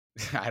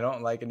I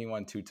don't like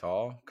anyone too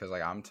tall because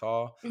like I'm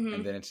tall, and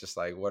Mm-hmm. then it's just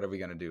like, what are we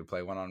gonna do?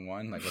 Play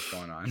one-on-one? Like, what's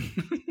going on?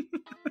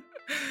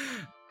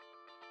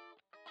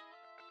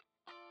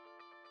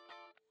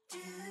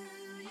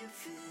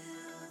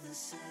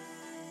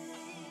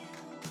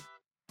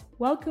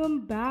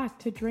 Welcome back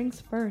to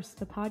Drinks First,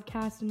 the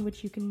podcast in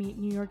which you can meet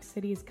New York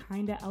City's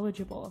kinda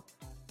eligible.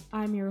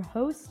 I'm your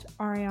host,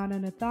 Ariana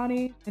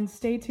Nathani, and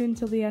stay tuned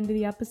till the end of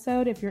the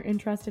episode if you're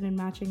interested in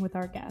matching with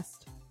our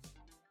guest.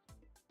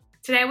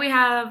 Today we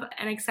have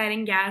an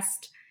exciting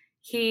guest.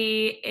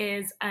 He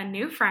is a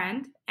new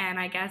friend, and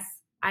I guess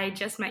I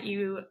just met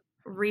you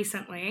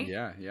recently,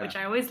 Yeah. which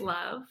I always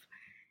love.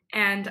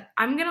 And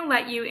I'm going to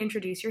let you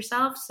introduce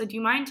yourself. So do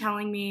you mind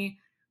telling me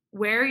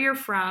where you're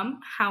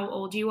from, how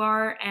old you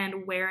are,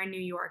 and where in New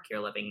York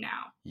you're living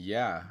now?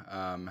 Yeah.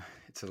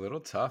 It's a little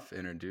tough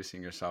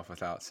introducing yourself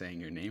without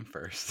saying your name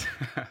first.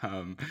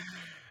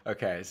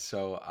 Okay,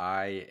 so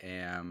I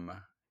am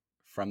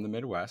from the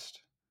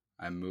Midwest.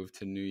 I moved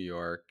to New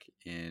York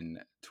in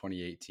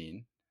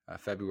 2018,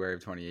 February of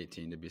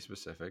 2018 to be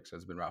specific. So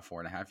it's been about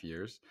 4.5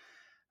 years.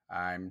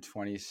 I'm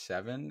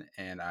 27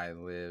 and I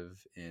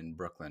live in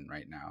Brooklyn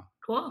right now.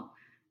 Cool.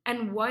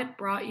 And what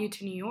brought you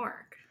to New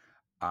York?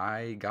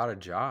 I got a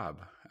job.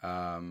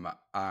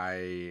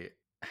 I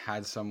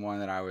had someone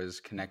that I was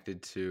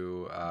connected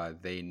to.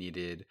 They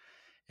needed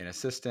an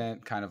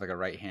assistant, kind of like a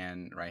right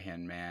hand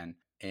man,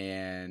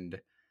 and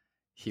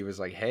he was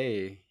like,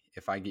 "Hey,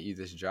 if I get you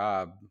this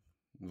job,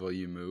 will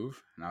you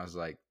move?" And I was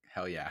like,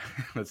 "Hell yeah,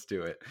 let's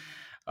do it."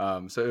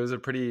 So it was a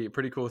pretty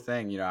cool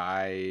thing. You know,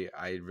 I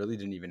really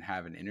didn't even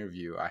have an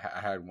interview. I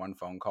had one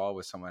phone call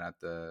with someone at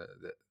the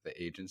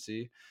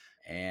agency,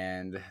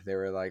 and they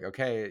were like,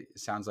 "Okay, it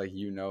sounds like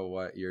you know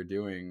what you're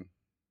doing.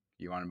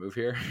 You want to move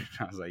here?"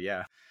 I was like,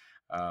 "Yeah."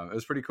 It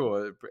was pretty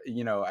cool.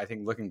 You know, I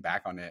think looking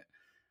back on it,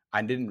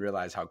 I didn't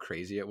realize how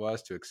crazy it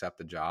was to accept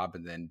the job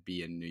and then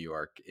be in New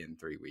York in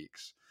 3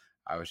 weeks.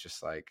 I was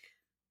just like,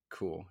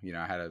 cool. You know,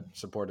 I had a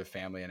supportive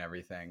family and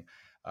everything.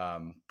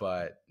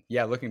 But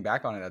yeah, looking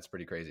back on it, that's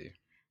pretty crazy.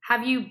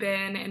 Have you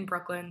been in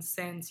Brooklyn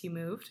since you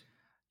moved?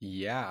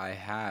 Yeah, I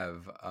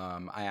have.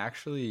 I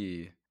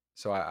actually,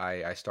 so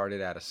I started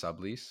at a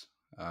sublease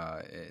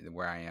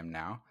where I am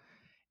now.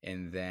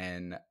 And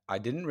then I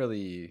didn't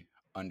really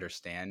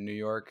understand New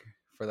York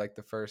for like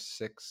the first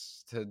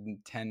 6 to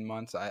 10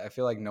 months. I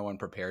feel like no one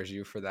prepares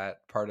you for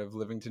that part of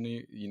moving to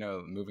New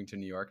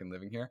York and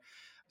living here.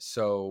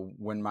 So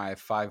when my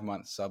 5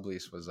 month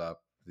sublease was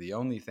up, the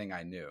only thing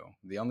I knew,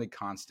 the only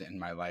constant in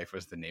my life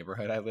was the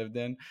neighborhood I lived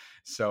in.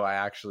 So I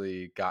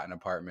actually got an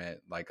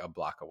apartment like a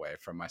block away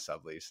from my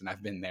sublease, and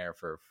I've been there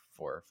for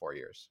 4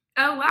 years.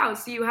 Oh, wow.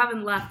 So you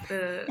haven't left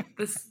the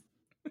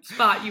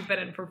spot you've been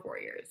in for 4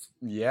 years.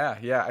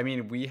 Yeah. I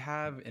mean, we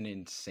have an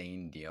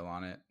insane deal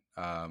on it.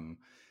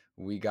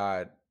 We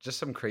got just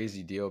some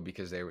crazy deal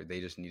because they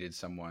just needed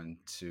someone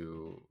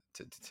to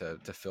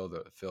fill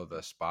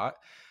the spot.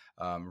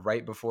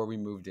 Right before we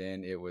moved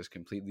in, it was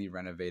completely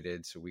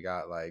renovated, so we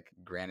got like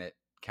granite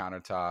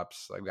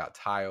countertops, like we got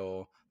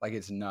tile, like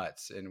it's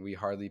nuts, and we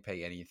hardly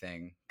pay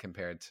anything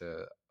compared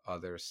to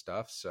other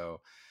stuff. So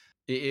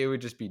it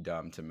would just be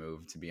dumb to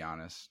move, to be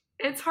honest.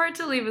 It's hard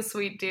to leave a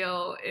sweet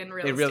deal in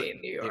real It really, estate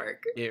in New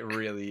York. it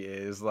really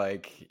is.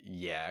 Like,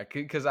 yeah,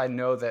 because I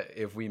know that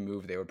if we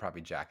move, they would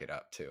probably jack it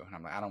up too, and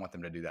I'm like, I don't want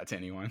them to do that to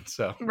anyone.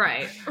 So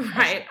Right.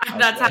 I'll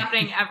That's stay.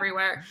 happening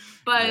everywhere.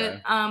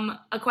 But Yeah.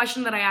 a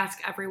question that I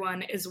ask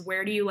everyone is,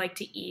 where do you like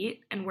to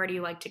eat and where do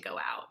you like to go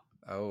out?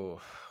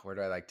 Oh, where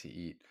do I like to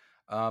eat?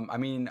 I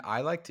mean,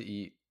 I like to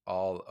eat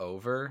all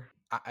over.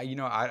 I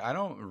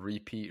don't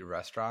repeat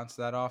restaurants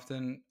that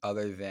often,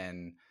 other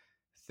than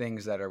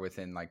things that are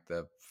within like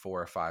the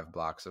 4 or 5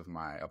 blocks of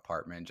my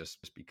apartment,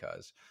 just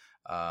because.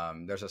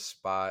 There's a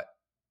spot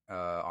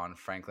on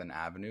Franklin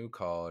Avenue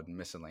called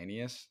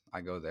Miscellaneous.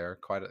 I go there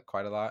quite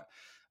a lot.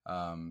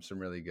 Some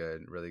really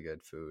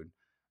good food.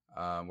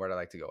 Where do I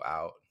like to go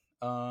out?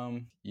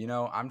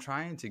 I'm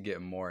trying to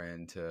get more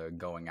into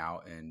going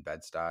out in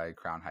Bed-Stuy,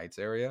 Crown Heights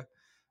area.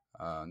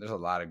 There's a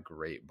lot of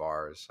great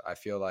bars. I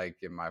feel like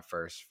in my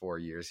first 4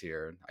 years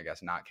here, I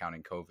guess not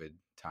counting COVID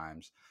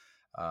times,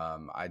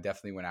 I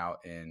definitely went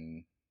out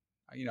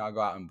I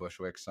go out in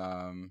Bushwick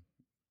some,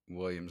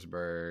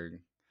 Williamsburg.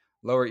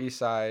 Lower East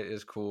Side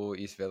is cool.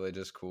 East Village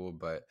is cool,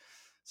 but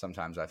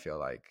sometimes I feel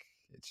like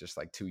it's just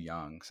like too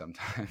young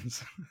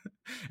sometimes.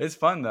 It's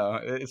fun though.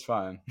 It's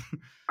fun.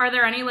 Are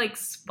there any like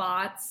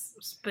spots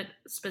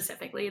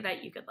specifically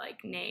that you could like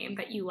name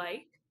that you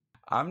like?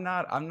 I'm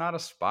not a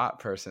spot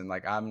person.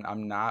 Like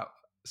I'm not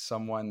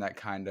someone that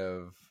kind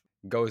of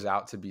goes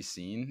out to be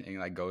seen and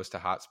like goes to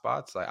hot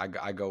spots. Like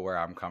I go where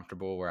I'm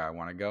comfortable, where I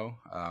want to go.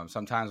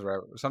 Sometimes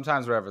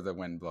wherever the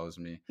wind blows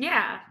me.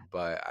 Yeah.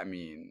 But I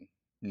mean,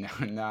 no,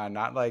 nah,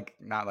 not like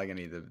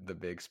any of the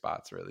big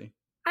spots really.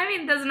 I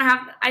mean, doesn't have,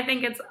 I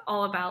think it's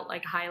all about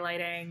like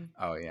highlighting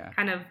Oh yeah.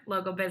 kind of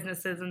local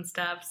businesses and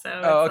stuff. So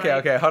Oh, it's okay,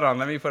 like, okay. Hold on.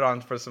 Let me put on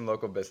for some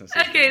local businesses.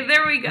 okay, then.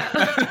 there we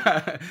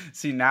go.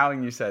 See, now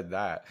when you said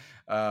that,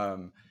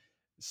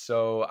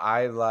 So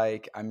I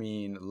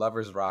mean,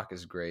 Lovers Rock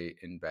is great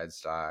in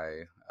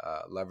Bed-Stuy.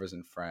 Lovers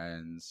and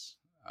Friends,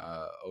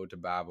 Ode to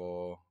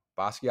Babel.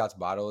 Basquiat's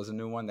Bottle is a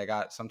new one.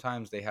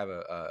 Sometimes they have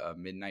a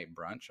midnight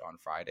brunch on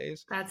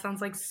Fridays. That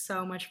sounds like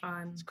so much It's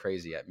fun.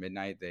 crazy. At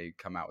midnight, they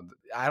come out with,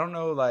 I don't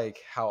know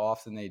like how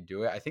often they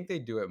do it. I think they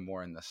do it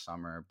more in the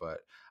summer, but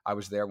I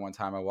was there one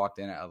time. I walked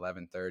in at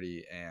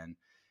 11:30 and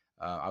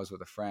I was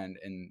with a friend,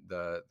 and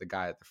the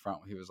guy at the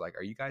front, he was like,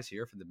 "Are you guys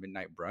here for the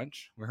midnight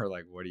brunch?" We were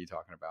like, "What are you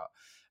talking about?"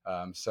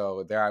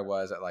 So there I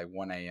was at like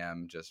 1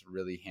 a.m. just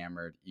really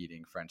hammered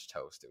eating French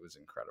toast. It was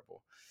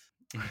incredible.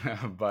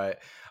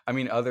 But I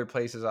mean, other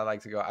places I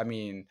like to go. I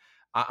mean,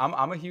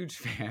 I'm a huge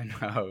fan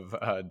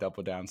of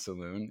Double Down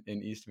Saloon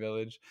in East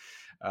Village.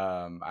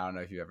 I don't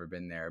know if you've ever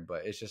been there,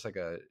 but it's just like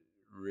a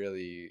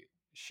really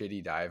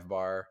shitty dive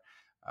bar.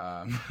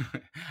 Um,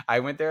 I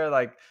went there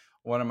like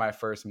one of my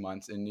first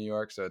months in New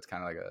York, so it's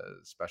kind of like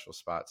a special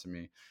spot to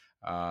me.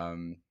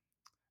 Um,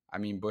 I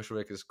mean,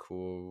 Bushwick is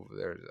cool.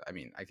 I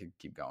mean, I could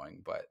keep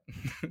going, but,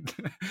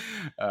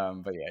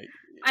 but yeah,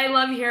 I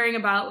love hearing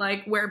about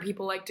like where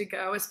people like to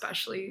go,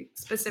 especially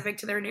specific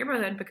to their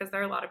neighborhood, because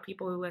there are a lot of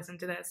people who listen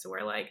to this who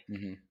are like,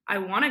 hmm I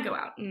want to go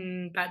out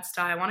in Bed-Stuy,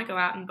 I want to go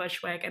out in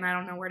Bushwick, and I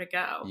don't know where to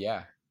go.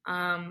 yeah,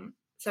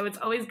 So it's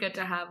always good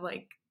to have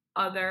like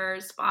other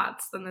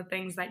spots than the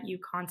things that you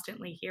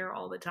constantly hear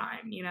all the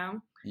time, you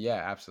know?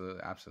 yeah,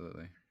 absolutely,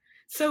 absolutely.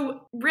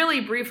 So,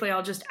 really briefly,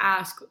 I'll just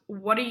ask,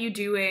 what are you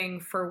doing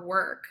for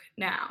work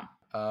now?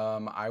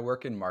 I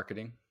work in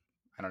marketing.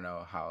 I don't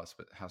know how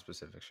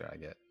specific should I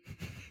get?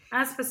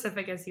 As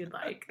specific as you'd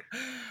like.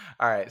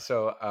 All right,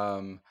 so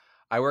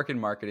I work in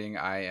marketing.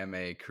 I am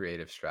a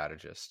creative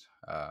strategist.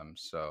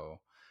 So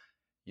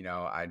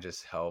I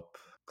just help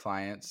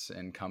clients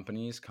and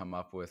companies come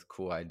up with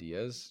cool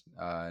ideas,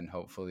 and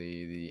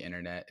hopefully the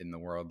internet in the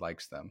world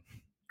likes them.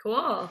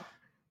 Cool.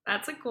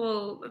 That's a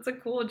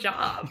cool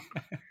job.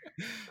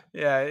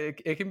 Yeah,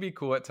 it can be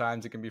cool at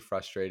times. It can be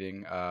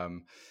frustrating,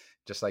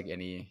 just like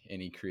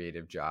any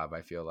creative job,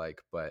 I feel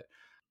like. But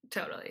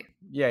Totally.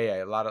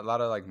 yeah, a lot of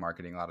like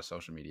marketing, a lot of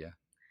social media.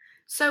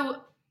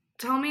 So,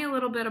 tell me a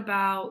little bit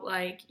about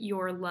like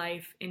your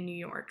life in New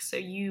York. So,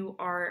 you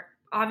are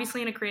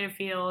obviously in a creative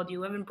field, you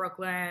live in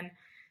Brooklyn,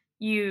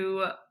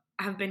 you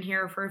have been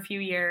here for a few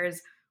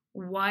years.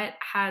 What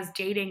has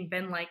dating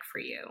been like for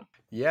you?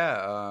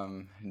 Yeah,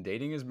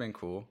 dating has been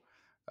cool.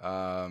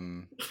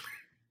 Um,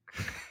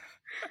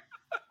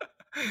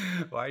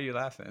 why are you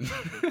laughing?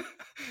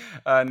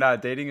 No,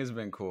 dating has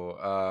been cool.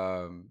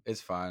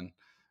 It's fun.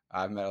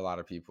 I've met a lot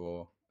of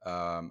people.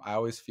 I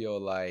always feel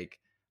like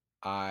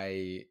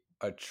I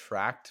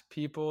attract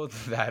people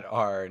that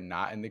are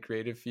not in the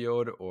creative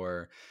field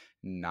or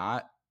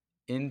not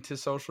into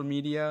social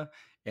media,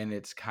 and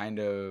it's kind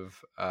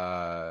of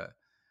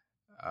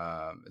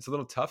it's a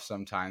little tough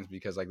sometimes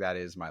because like that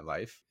is my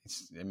life.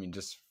 I mean,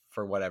 just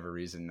for whatever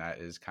reason, that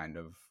is kind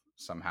of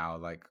somehow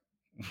like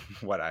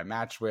what I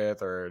match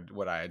with or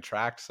what I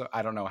attract. So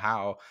I don't know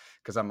how,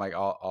 because I'm like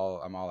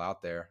I'm all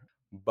out there.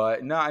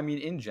 But no, I mean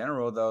in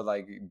general though,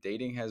 like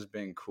dating has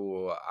been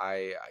cool.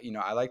 I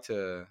like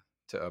to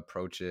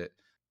approach it,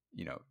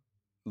 you know,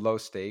 low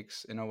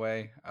stakes in a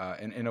way,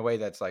 in a way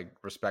that's like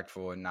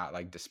respectful and not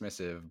like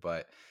dismissive,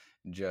 but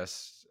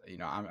just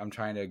I'm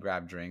trying to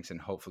grab drinks and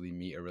hopefully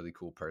meet a really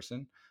cool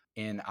person.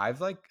 And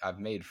I've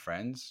made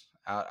friends.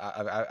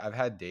 I've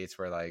had dates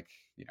where like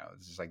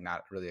it's just like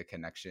not really a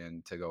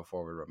connection to go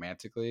forward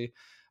romantically,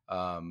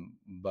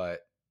 but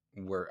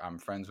I'm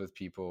friends with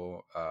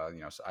people.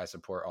 So I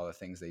support all the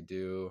things they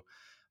do.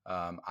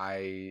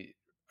 I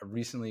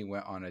recently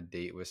went on a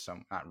date with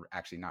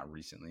not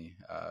recently,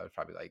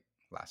 probably like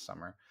last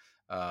summer.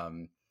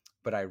 Um,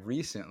 but I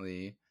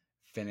recently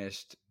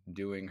finished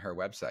doing her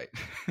website.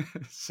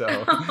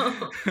 So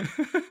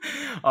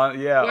on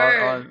yeah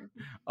Word.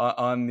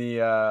 on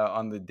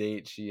the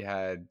date she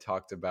had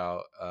talked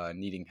about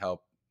needing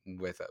help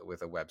with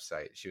a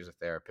website. She was a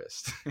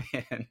therapist,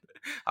 and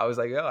I was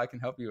like, "Oh, I can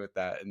help you with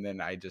that." And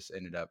then I just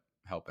ended up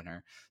helping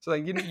her. So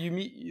like you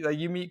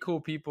meet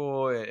cool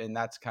people, and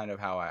that's kind of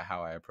how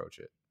I approach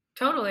it.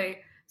 Totally.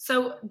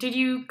 So, did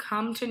you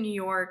come to New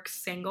York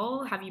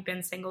single? Have you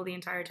been single the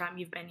entire time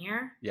you've been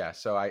here? Yeah,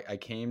 so I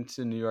came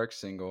to New York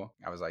single.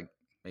 I was like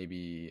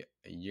maybe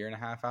a year and a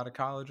half out of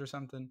college or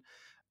something.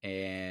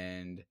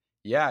 And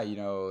yeah,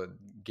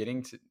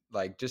 getting to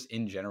like just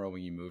in general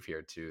when you move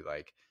here to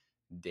like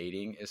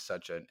dating is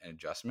such an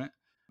adjustment.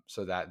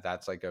 So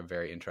that's like a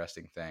very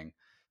interesting thing.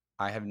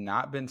 I have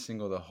not been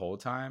single the whole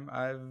time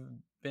I've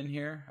been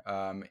here.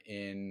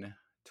 In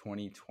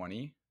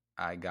 2020,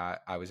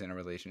 I was in a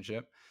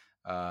relationship.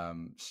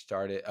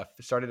 Started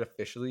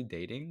officially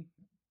dating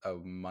a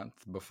month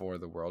before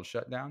the world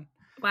shut down.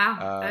 Wow.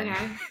 Um,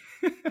 Okay.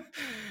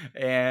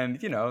 and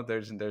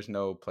there's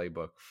no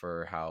playbook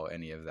for how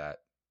any of that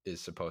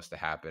is supposed to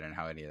happen and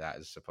how any of that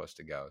is supposed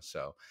to go.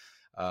 So,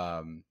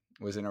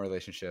 was in a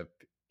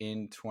relationship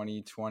in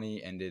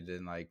 2020, ended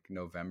in like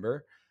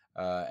November,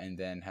 and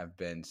then have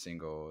been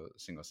single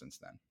since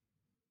then.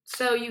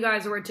 So, you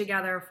guys were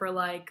together for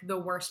like the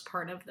worst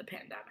part of the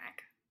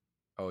pandemic.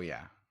 Oh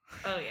yeah.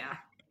 Oh yeah.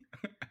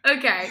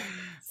 Okay. Yeah.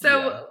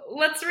 So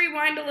let's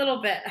rewind a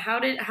little bit. How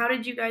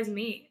did you guys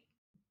meet?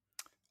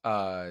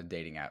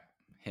 Dating app,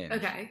 Hinge.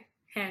 Okay,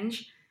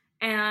 Hinge.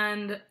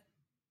 And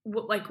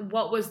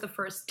what was the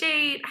first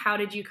date? How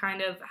did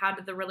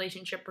the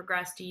relationship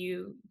progress to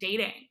you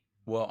dating?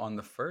 Well, on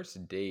the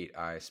first date,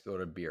 I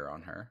spilled a beer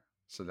on her,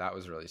 so that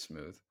was really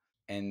smooth.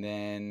 And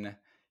then,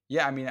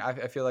 yeah, I mean,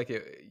 I feel like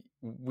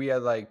we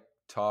had like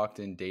talked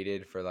and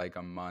dated for like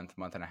a month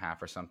and a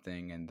half or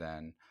something, and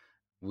then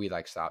we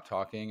like stopped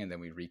talking, and then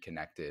we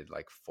reconnected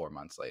like 4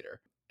 months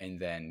later, and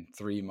then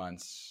 3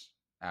 months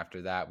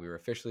after that, we were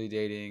officially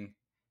dating.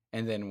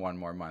 And then one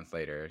more month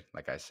later,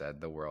 like I said,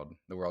 the world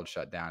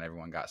shut down.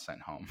 Everyone got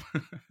sent home.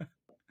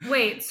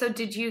 Wait, so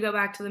did you go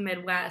back to the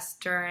Midwest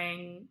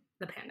during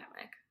the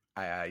pandemic?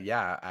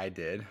 Yeah, I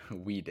did.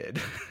 We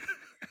did.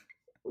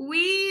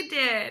 We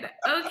did.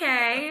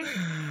 Okay.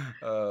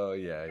 Oh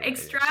yeah, yeah,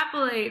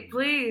 Extrapolate,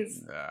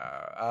 please.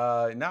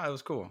 no, it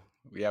was cool.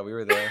 Yeah, we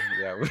were there.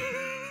 Yeah.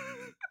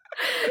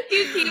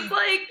 You keep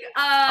like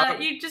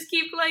Um, you just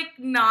keep like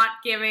not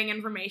giving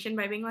information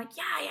by being like,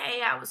 yeah, yeah,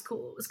 yeah, it was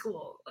cool. It was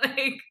cool.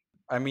 Like,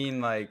 I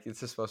mean, like it's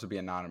just supposed to be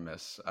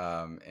anonymous.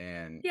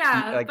 And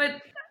yeah, like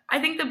but I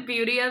think the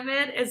beauty of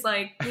it is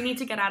like you need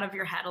to get out of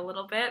your head a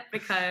little bit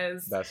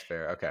because that's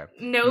fair. Okay.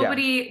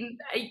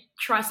 Yeah.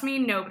 trust me,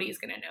 nobody's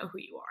going to know who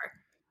you are.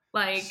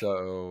 Like,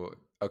 So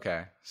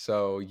okay.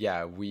 So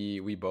yeah,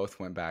 we both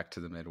went back to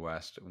the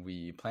Midwest.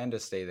 We planned to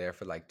stay there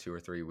for like 2 or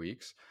 3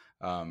 weeks,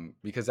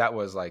 because that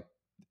was like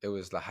it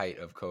was the height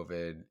of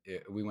COVID.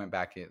 We went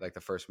back in like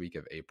the first week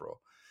of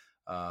April.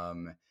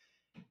 Um,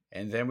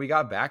 And then we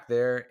got back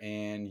there,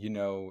 and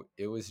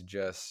it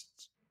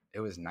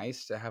was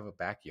nice to have a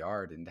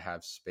backyard and to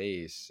have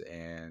space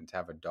and to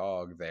have a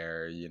dog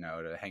there,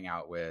 to hang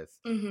out with.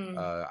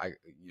 mhm.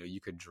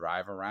 You could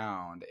drive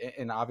around,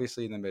 and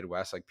obviously in the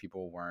Midwest, like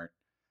people weren't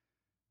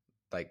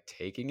like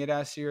taking it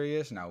as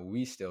serious. Now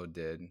we still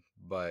did,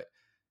 but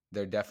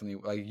they're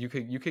definitely like you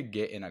could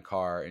get in a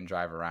car and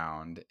drive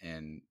around,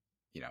 and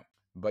you know.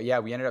 But yeah,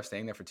 we ended up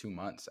staying there for 2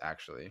 months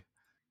actually.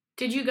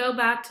 Did you go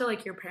back to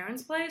like your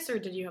parents' place or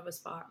did you have a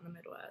spot in the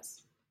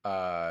Midwest?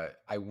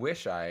 I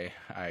wish I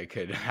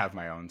could have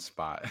my own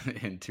spot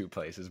in two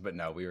places, but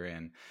no, we were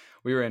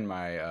in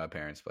my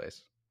parents'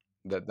 place,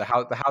 the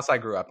house I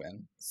grew up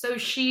in. So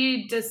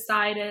she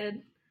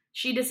decided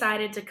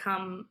to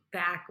come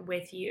back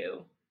with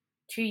you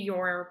to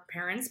your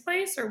parents'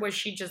 place, or was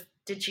she just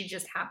did she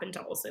just happen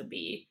to also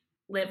be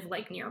live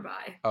like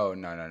nearby? Oh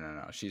no, no, no,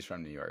 no, she's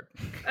from New York.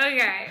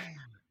 Okay.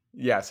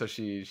 Yeah, so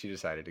she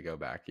decided to go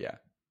back. Yeah,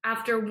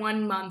 After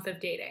 1 month of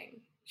dating,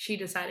 she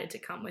decided to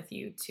come with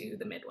you to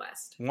the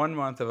Midwest. 1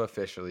 month of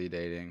officially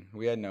dating.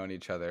 We had known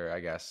each other, I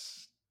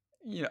guess,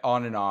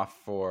 on and off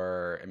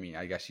for. I mean,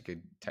 I guess you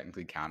could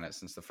technically count it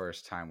since the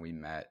first time we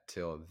met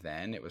till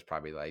then. It was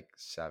probably like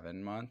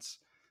 7 months,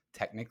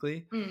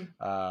 technically.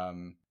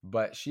 Mm,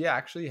 But she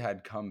actually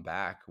had come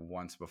back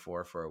once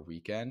before for a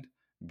weekend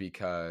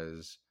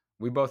because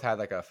we both had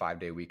like a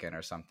 5-day weekend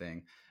or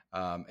something.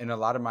 And a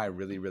lot of my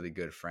really, really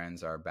good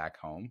friends are back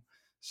home.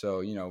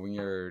 So,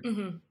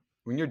 mhm.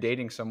 when you're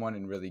dating someone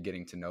and really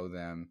getting to know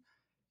them,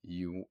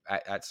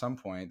 at some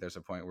point there's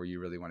a point where you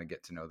really want to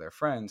get to know their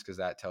friends because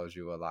that tells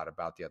you a lot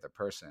about the other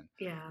person.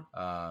 Yeah.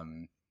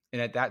 um,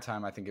 and at that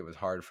time I think it was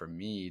hard for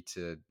me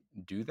to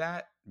do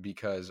that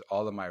because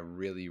all of my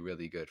really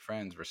really good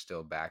friends were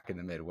still back in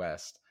the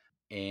Midwest,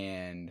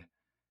 and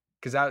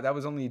because that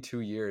was only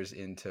 2 years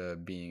into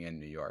being in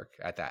New York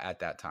at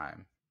that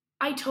time.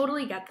 I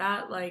totally get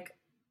that. Like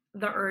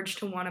the urge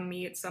to want to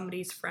meet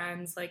somebody's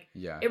friends. Like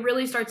Yeah. it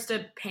really starts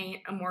to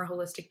paint a more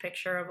holistic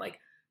picture of like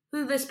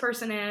who this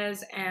person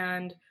is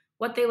and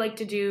what they like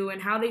to do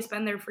and how they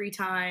spend their free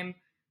time.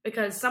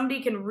 Because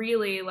somebody can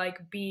really like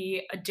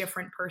be a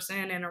different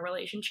person in a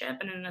relationship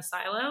and in a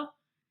silo.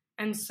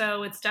 And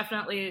so it's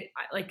definitely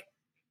like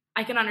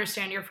I can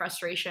understand your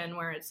frustration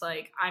where it's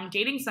like I'm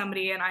dating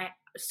somebody and I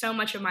so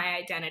much of my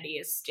identity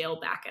is still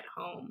back at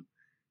home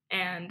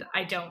and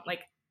I don't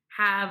like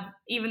have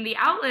even the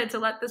outlet to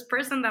let this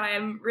person that I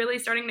am really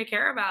starting to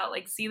care about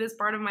like see this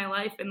part of my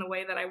life in the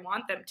way that I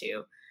want them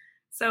to.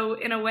 So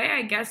in a way,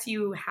 I guess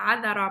you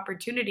had that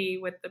opportunity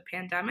with the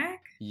pandemic.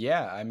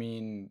 Yeah, I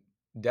mean,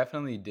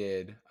 definitely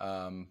did.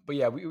 But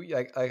yeah, we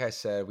like I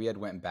said, we had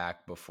went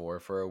back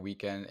before for a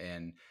weekend,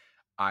 and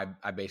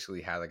I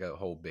basically had like a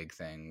whole big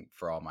thing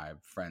for all my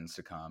friends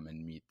to come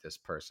and meet this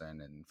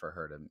person, and for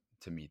her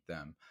to meet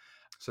them.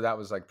 So that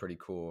was like pretty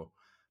cool.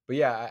 But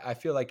yeah, I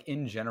feel like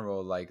in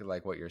general, like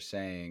what you're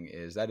saying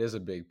is that is a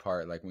big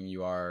part. Like when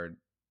you are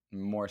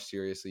more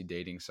seriously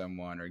dating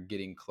someone or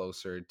getting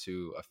closer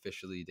to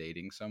officially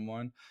dating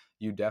someone,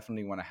 you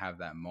definitely want to have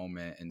that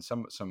moment and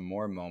some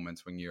more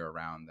moments when you're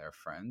around their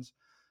friends.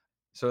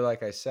 So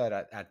like I said,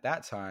 at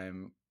that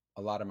time,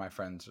 a lot of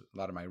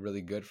my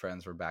really good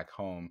friends were back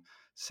home.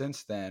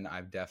 Since then,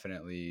 I've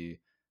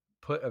definitely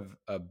put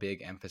a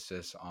big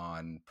emphasis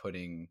on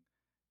putting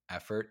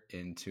effort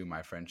into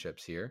my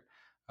friendships here.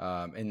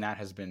 And that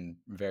has been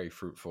very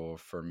fruitful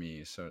for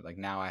me. So like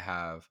now I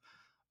have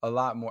a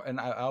lot more, and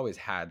I always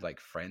had like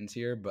friends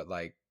here, but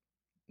like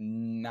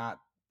not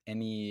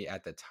any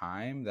at the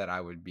time that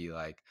I would be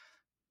like,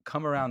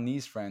 come around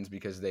these friends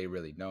because they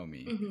really know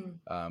me.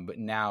 Mhm. But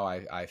now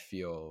I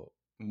feel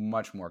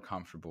much more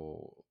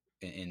comfortable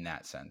in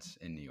that sense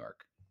in New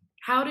York.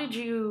 How did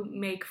you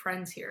make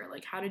friends here?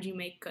 Like, how did you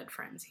make good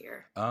friends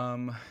here?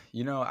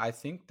 I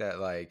think that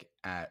like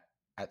at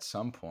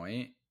some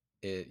point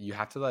you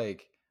have to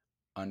like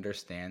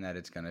understand that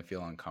it's gonna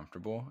feel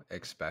uncomfortable,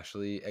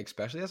 especially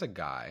as a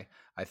guy.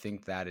 I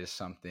think that is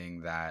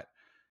something that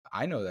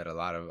I know that a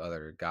lot of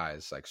other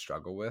guys like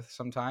struggle with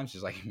sometimes,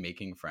 is like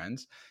making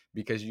friends,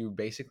 because you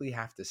basically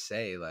have to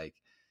say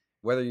like,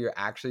 whether you're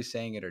actually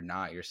saying it or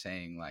not, you're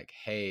saying like,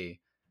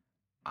 hey,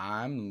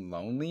 I'm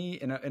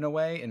lonely in a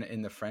way,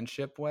 in the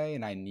friendship way,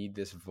 and I need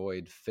this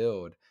void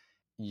filled.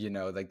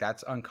 Like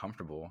that's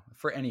uncomfortable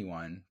for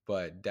anyone,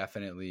 but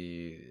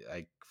definitely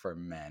like for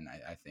men,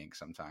 I think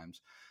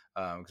sometimes,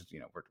 because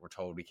we're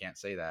told we can't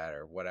say that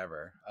or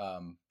whatever.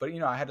 But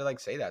I had to like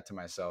say that to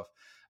myself,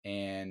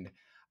 and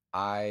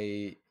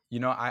I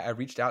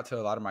reached out to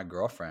a lot of my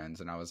girlfriends,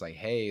 and I was like,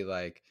 hey,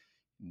 like,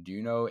 do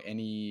you know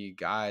any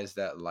guys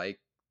that like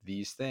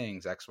these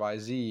things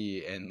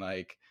XYZ, and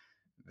like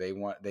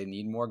they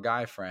need more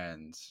guy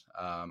friends.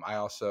 I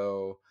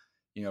also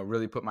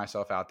really put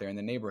myself out there in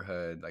the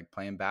neighborhood, like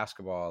playing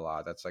basketball a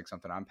lot. That's like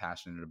something I'm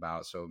passionate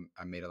about, so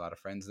I made a lot of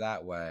friends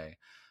that way.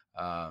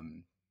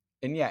 um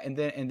and yeah, and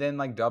then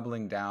like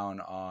doubling down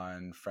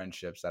on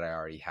friendships that I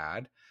already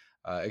had,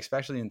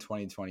 especially in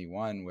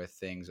 2021 with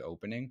things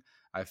opening.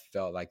 I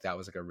felt like that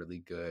was like a really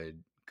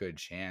good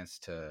chance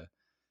to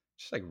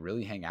just like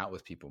really hang out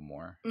with people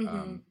more.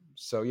 Mhm.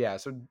 So yeah,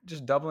 so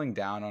just doubling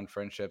down on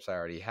friendships I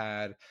already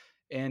had,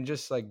 and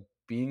just like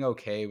being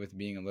okay with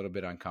being a little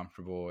bit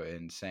uncomfortable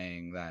and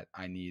saying that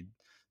I need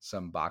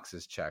some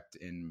boxes checked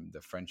in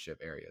the friendship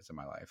areas of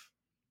my life.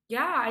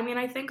 Yeah, I mean,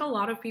 I think a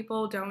lot of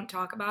people don't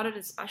talk about it,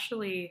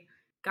 especially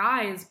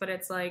guys, but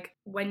it's like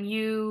when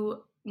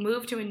you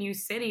move to a new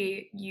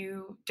city,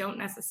 you don't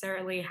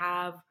necessarily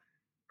have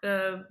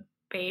the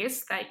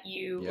base that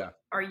you Yeah,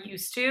 are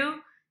used to.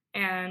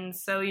 And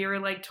so you're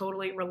like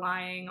totally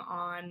relying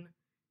on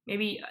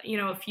maybe,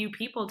 a few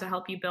people to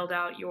help you build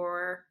out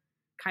your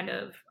kind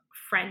of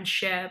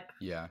friendship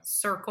yeah.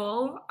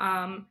 circle.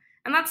 And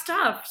that's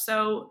tough.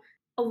 So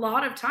a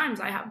lot of times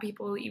I have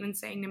people even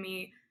saying to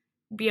me,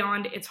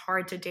 beyond it's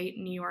hard to date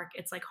in New York,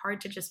 it's like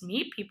hard to just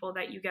meet people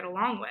that you get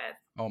along with.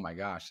 Oh my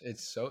gosh,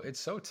 it's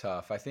so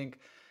tough. I think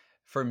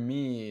for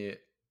me,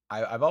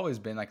 I've always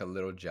been like a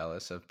little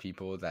jealous of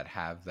people that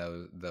have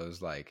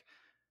those like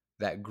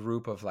that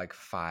group of like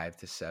 5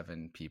 to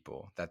 7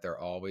 people that they're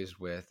always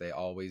with. They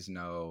always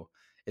know.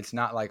 It's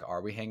not like,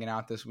 are we hanging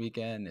out this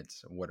weekend?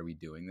 It's, what are we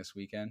doing this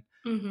weekend?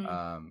 Hmm.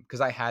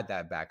 Because I had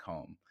that back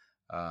home.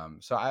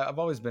 So I've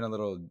always been a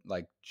little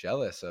like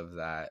jealous of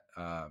that.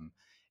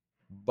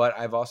 But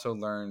I've also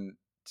learned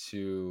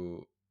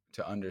to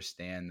to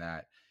understand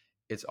that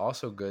it's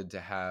also good to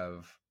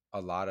have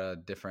a lot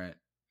of different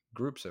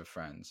groups of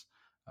friends.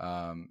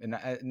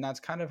 And that's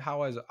kind of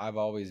how I've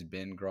always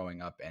been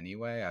growing up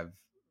anyway. I've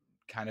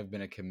kind of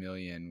been a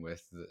chameleon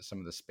with some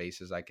of the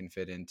spaces I can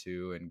fit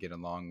into and get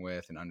along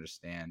with and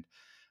understand.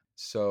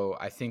 So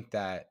I think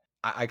that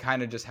I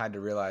kind of just had to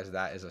realize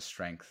that is a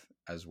strength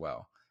as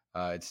well.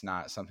 It's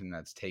not something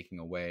that's taking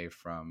away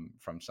from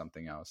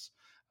something else.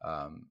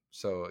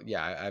 So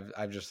yeah,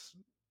 I've just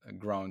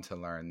grown to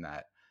learn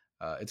that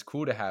it's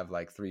cool to have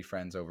like 3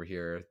 friends over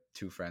here,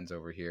 2 friends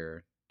over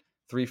here,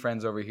 3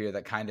 friends over here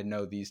that kind of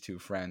know these 2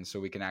 friends, so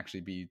we can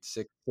actually be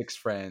six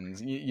friends.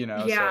 So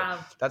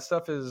Yeah. that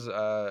stuff is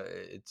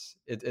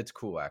it's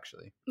cool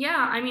actually. Yeah,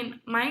 I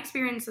mean, my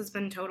experience has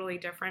been totally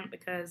different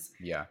because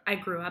Yeah, I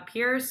grew up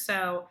here.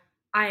 So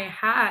I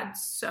had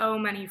so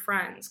many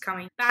friends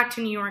coming back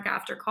to New York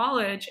after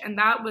college. And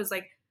that was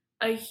like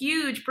a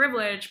huge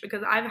privilege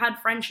because I've had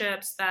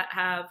friendships that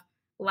have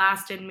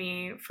lasted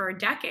me for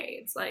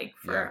decades.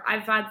 yeah,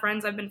 I've had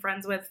friends I've been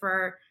friends with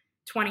for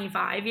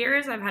 25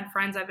 years. I've had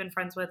friends I've been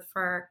friends with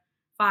for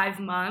 5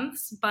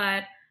 months.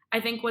 But I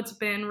think what's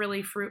been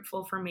really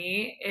fruitful for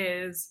me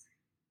is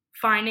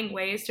finding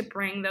ways to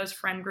bring those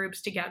friend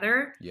groups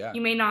together. yeah.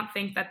 You may not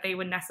think that they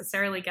would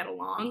necessarily get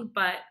along,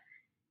 but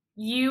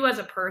you as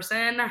a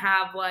person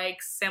have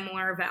like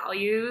similar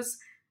values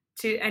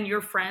to, and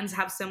your friends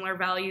have similar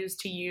values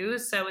to you.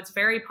 So it's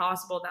very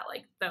possible that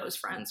like those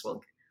friends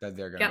will That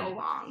they're gonna get be.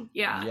 along.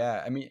 Yeah.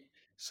 Yeah, I mean,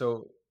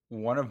 so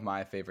one of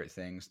my favorite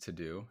things to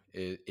do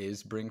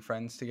is bring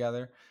friends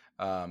together.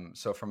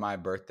 So for my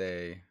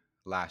birthday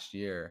last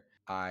year,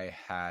 I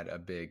had a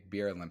big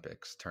beer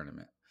Olympics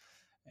tournament,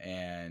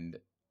 and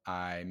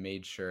I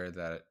made sure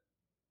that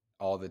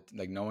all the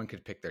like no one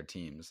could pick their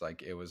teams.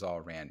 Like it was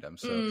all random.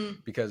 So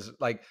Mm, because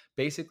like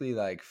basically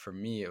like for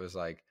me it was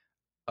like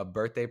a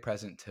birthday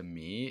present to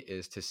me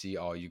is to see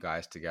all you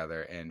guys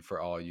together and for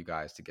all you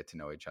guys to get to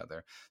know each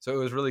other. So it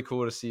was really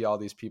cool to see all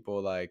these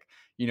people, like,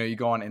 you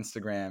go on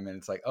Instagram and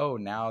it's like, oh,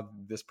 now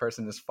this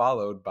person is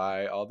followed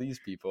by all these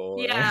people.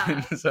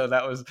 Yeah. And so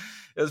it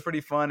was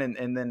pretty fun.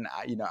 And then,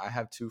 I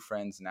have two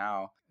friends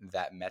now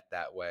that met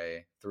that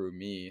way through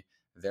me.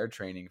 They're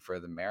training for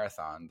the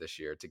marathon this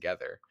year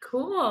together.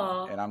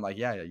 Cool. And I'm like,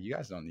 yeah, you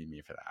guys don't need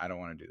me for that. I don't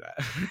want to do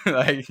that.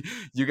 Like,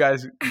 you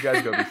guys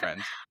go be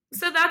friends.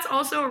 So that's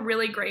also a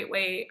really great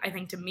way, I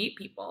think, to meet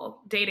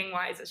people dating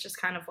wise. It's just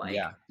kind of like,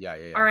 Yeah, yeah,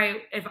 yeah, all yeah.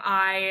 right, if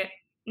I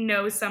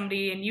know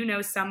somebody and you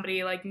know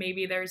somebody, like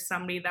maybe there's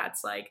somebody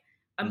that's like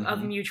of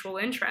Hmm. mutual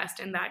interest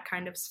in that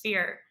kind of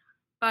sphere.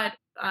 But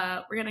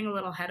we're getting a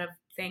little ahead of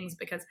things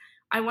because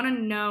I want to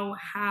know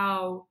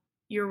how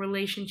your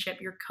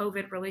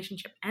COVID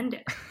relationship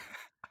ended.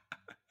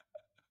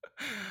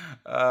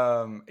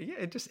 Yeah,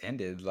 it just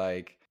ended.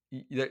 Like,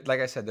 like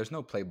I said, there's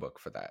no playbook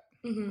for that,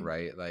 Hmm.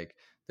 right? Like,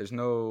 there's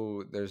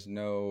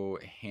no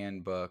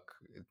handbook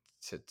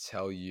to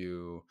tell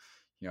you,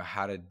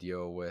 how to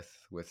deal with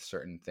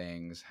certain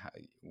things,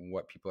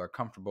 what people are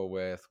comfortable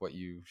with, what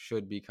you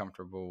should be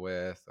comfortable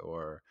with,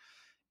 or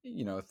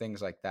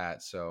things like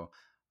that. So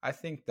I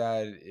think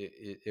that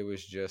it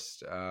was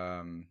just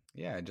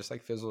yeah, just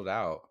like fizzled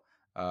out.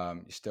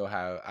 You still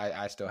have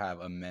I still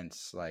have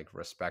immense like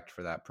respect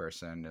for that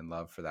person and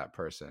love for that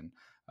person.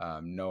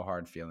 No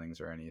hard feelings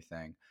or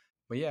anything.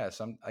 But yeah,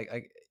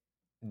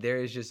 there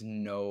is just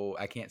no,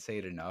 I can't say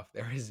it enough,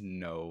 there is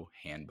no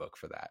handbook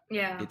for that.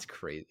 Yeah. It's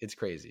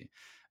crazy.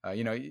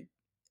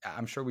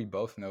 I'm sure we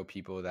both know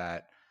people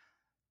that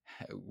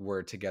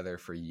were together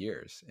for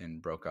years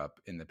and broke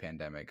up in the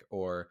pandemic,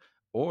 or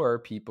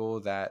people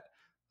that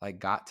like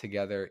got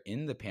together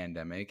in the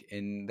pandemic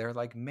and they're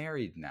like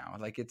married now.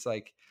 Like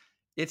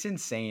it's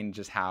insane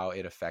just how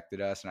it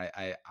affected us. And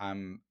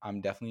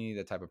I'm definitely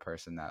the type of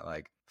person that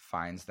like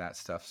finds that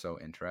stuff so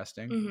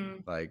interesting, Hmm.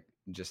 like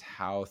just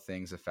how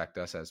things affect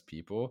us as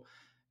people.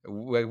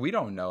 We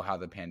don't know how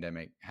the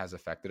pandemic has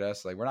affected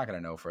us. Like, we're not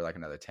going to know for like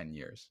another 10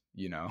 years,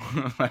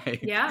 like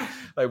Yeah.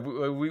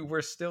 we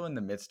were still in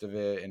the midst of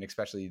it. And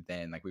especially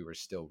then, like, we were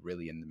still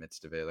really in the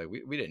midst of it. Like,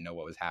 we didn't know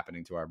what was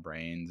happening to our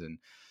brains and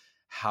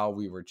how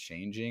we were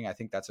changing. I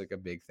think that's like a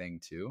big thing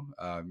too.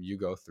 You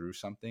go through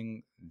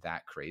something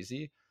that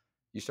crazy,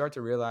 you start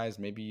to realize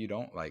maybe you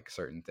don't like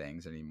certain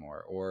things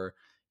anymore, or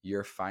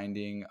you're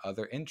finding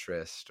other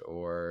interest,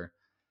 or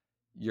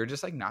you're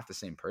just like not the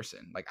same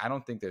person. Like, I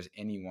don't think there's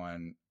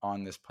anyone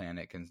on this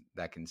planet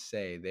that can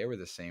say they were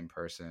the same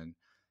person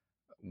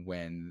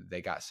when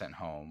they got sent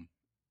home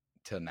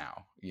till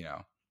now.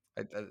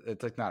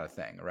 It's like not a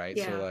thing, right?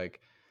 So Yeah. like,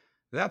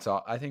 that's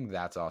all. I think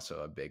that's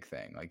also a big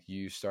thing. Like,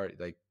 you start,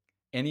 like,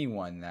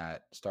 anyone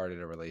that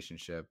started a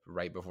relationship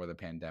right before the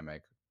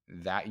pandemic,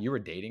 that you were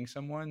dating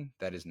someone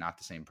that is not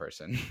the same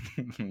person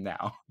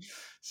now.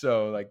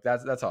 So like,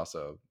 that's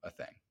also a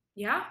thing.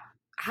 Yeah.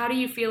 How do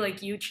you feel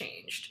like you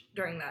changed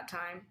during that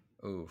time?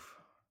 Oof,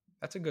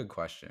 that's a good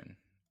question.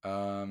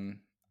 Um,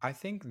 I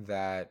think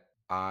that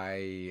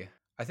I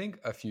think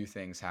a few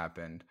things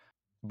happened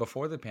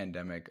before the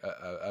pandemic.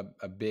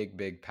 A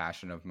big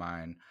passion of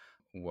mine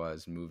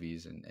was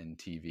movies and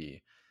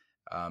TV,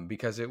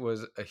 because it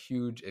was a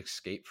huge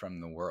escape from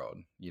the world.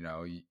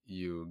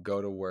 You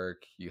go to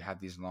work, you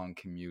have these long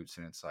commutes,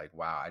 and it's like,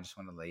 wow, I just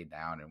want to lay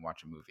down and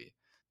watch a movie.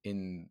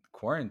 In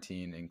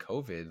quarantine, in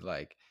COVID,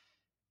 like,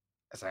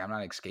 it's like I'm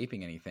not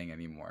escaping anything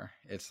anymore.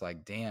 It's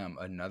like, damn,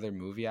 another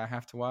movie I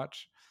have to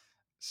watch.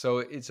 So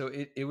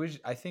it was,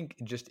 I think,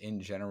 just in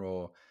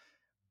general,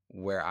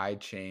 where I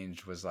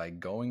changed was like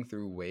going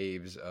through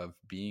waves of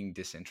being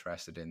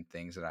disinterested in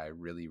things that I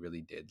really,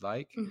 really did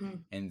like. Hmm.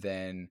 And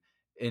then,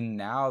 and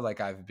now, like,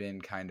 I've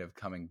been kind of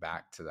coming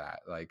back to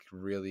that, like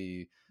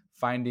really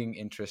finding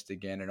interest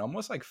again, and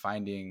almost like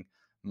finding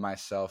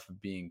myself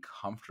being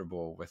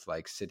comfortable with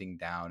like sitting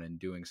down and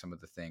doing some of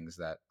the things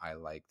that I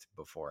liked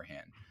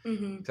beforehand.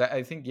 Hmm. So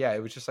I think, yeah,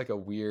 it was just like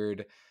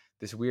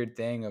this weird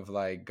thing of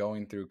like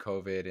going through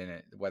COVID,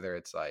 and whether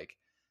it's like,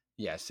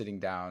 yeah, sitting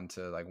down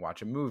to like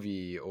watch a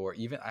movie, or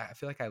even, I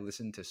feel like I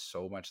listened to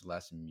so much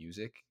less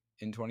music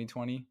in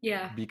 2020,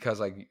 Yeah. because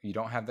like you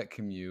don't have that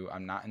commute.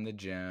 I'm not in the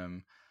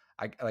gym.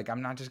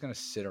 I'm not just gonna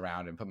sit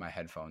around and put my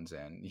headphones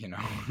in.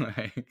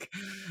 Like,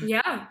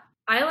 Yeah.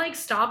 I like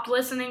stopped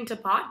listening to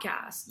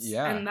podcasts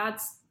yeah. and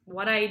that's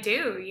what I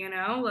do,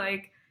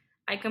 Like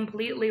I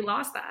completely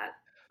lost that.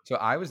 So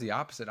I was the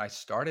opposite. I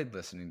started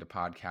listening to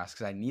podcasts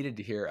because I needed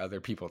to hear other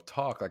people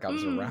talk. Like, I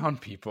was Mm.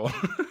 around people.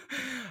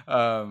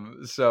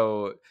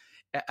 So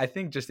I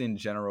think just in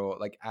general,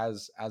 like,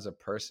 as a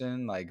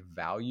person, like,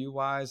 value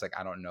wise, like,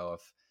 I don't know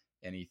if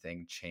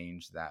anything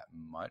changed that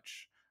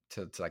much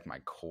to like my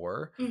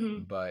core,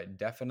 Mhm. but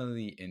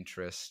definitely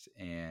interest,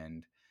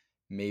 and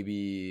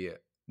maybe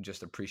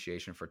just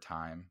appreciation for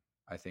time.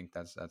 I think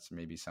that's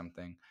maybe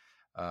something,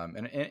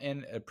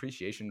 and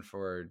appreciation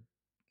for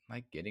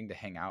like getting to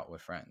hang out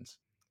with friends.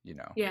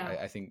 Yeah.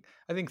 I think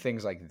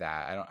things like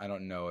that. I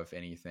don't know if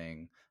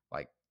anything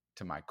like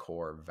to my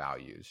core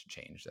values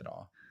changed at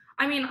all.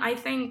 I mean, I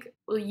think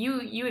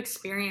you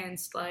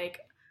experienced like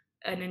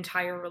an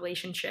entire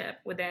relationship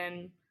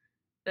within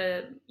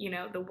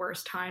the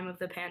worst time of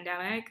the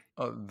pandemic.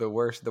 Oh, the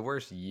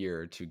worst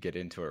year to get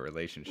into a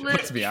relationship,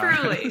 let's be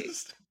Truly.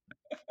 honest.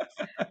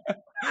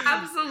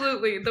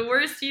 Absolutely. The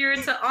worst year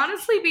to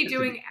honestly be to be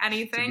doing to be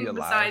anything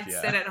alive, besides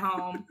sit yeah. at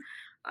home.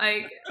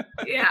 Like,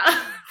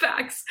 yeah,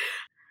 facts.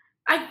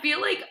 I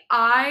feel like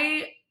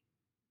I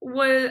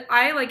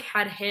like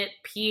had hit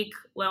peak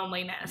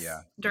loneliness Yeah,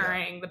 yeah.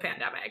 during the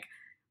pandemic.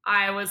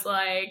 I was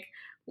like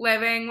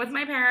living with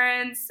my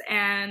parents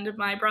and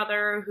my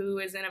brother, who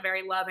is in a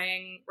very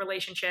loving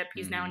relationship.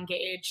 He's now Mhm.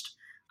 engaged,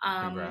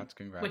 Congrats, which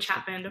congrats to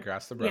happened.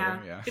 congrats to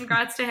brother, Yeah, yeah.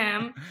 congrats to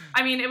him.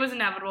 I mean, it was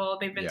inevitable.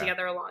 They've been Yeah,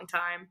 together a long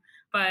time,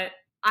 but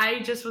I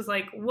just was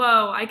like,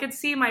 whoa, I could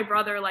see my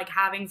brother like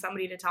having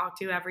somebody to talk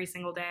to every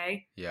single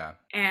day. yeah.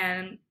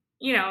 And,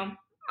 you know,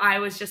 I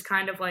was just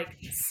kind of like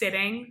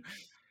sitting.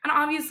 And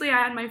obviously, I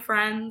had my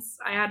friends,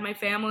 I had my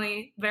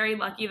family. Very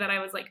lucky that I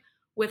was like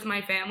with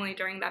my family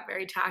during that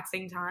very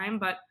taxing time.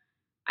 But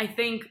I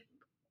think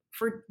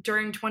for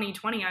during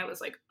 2020, I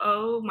was like,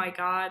 oh my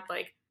God.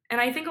 Like, and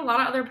I think a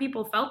lot of other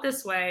people felt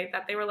this way,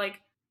 that they were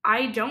like,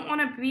 I don't want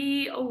to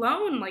be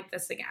alone like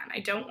this again. I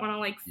don't want to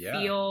like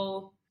Yeah.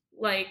 feel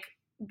like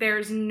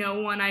there's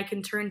no one I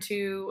can turn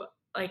to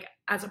like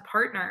as a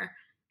partner.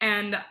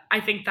 And I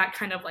think that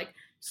kind of like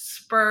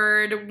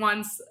spurred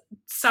once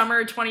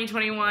summer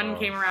 2021 Oh.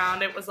 came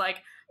around. It was like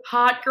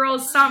hot girl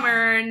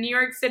summer. New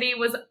York City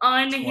was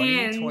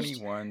unhinged.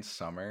 2021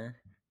 summer,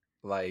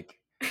 like,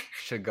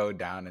 should go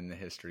down in the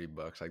history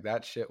books. Like,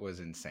 that shit was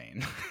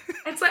insane.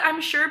 It's like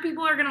I'm sure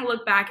people are gonna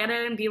look back at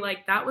it and be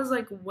like, that was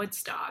like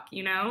Woodstock,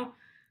 you know?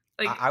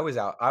 I, Like I was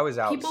out. I was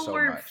out people so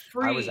were much.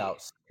 I was free.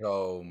 out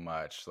so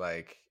much.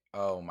 Like,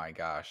 oh my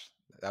gosh,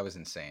 that was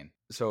insane.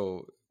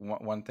 So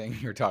one thing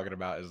you're talking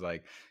about is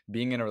like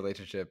being in a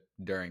relationship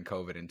during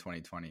COVID in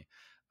 2020.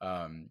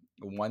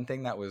 One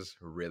thing that was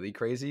really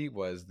crazy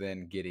was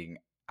then getting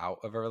out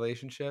of a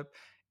relationship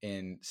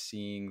and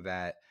seeing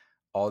that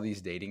all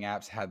these dating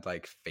apps had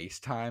like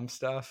FaceTime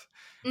stuff,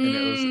 and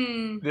it was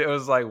Mm. it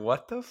was like,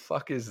 what the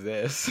fuck is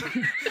this?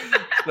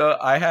 So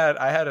I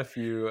had a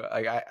few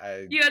like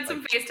I You had like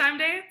some FaceTime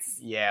dates?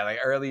 yeah, like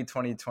early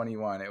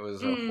 2021. It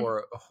was Mm.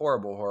 a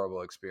horrible,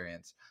 horrible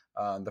experience.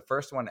 The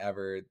first one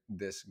ever,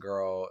 this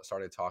girl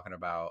started talking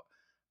about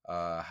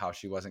how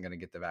she wasn't going to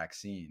get the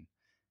vaccine.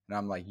 And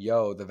I'm like,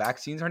 yo, the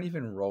vaccines aren't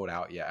even rolled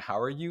out yet. How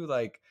are you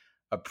like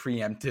a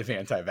preemptive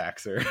anti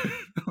vaxxer?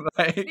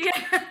 like,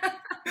 Yeah.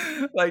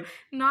 like,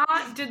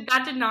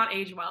 Did not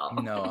age well.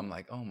 no, I'm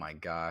like, oh my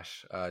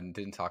gosh.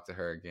 Didn't talk to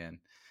her again.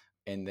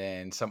 And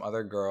then some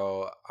other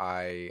girl,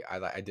 I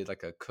did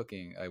like a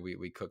cooking.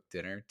 We cooked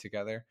dinner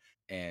together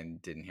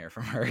and didn't hear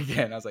from her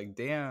again. I was like,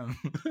 damn,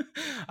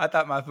 I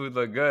thought my food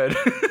looked good.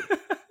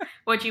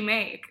 What'd you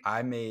make?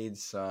 I made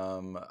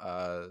some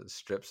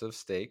strips of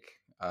steak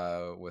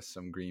with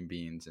some green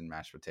beans and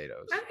mashed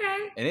potatoes,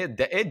 Okay. and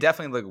it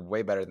definitely looked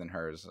way better than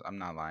hers. I'm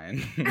not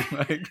lying.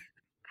 like,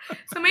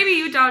 So maybe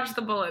you dodged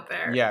the bullet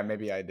there. yeah,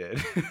 maybe I did.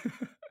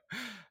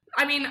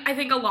 I mean, I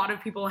think a lot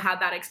of people had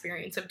that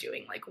experience of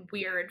doing like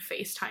weird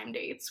FaceTime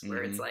dates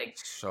where it's like,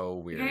 So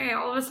weird. hey,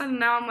 all of a sudden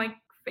now I'm like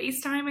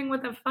FaceTiming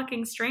with a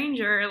fucking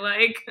stranger.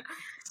 Like,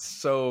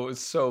 So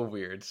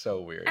weird.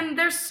 So weird. and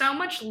there's so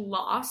much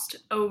lost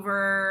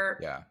over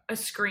Yeah. a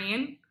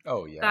screen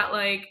Oh yeah. that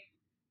like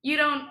you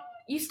don't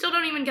you still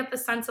don't even get the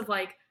sense of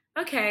like,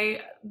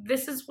 okay,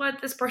 this is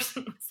what this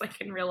person looks like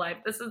in real life.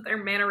 This is their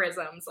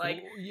mannerisms. Like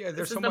Well, yeah, this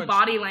there's is so the much.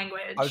 body I was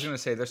language. gonna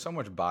say there's so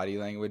much body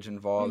language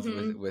involved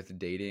with Mhm. with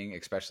dating,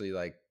 especially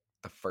like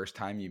the first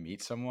time you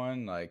meet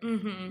someone. Like you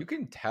Mhm.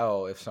 can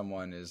tell if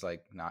someone is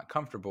like not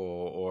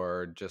comfortable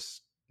or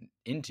just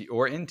into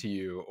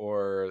you,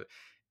 or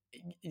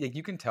like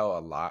you can tell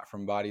a lot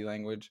from body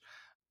language.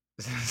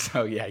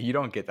 So yeah, you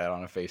don't get that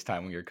on a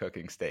FaceTime when you're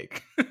cooking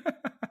steak.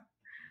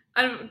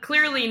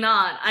 Clearly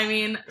not. I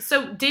mean,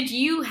 so did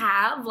you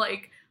have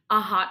like a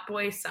hot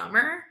boy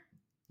summer?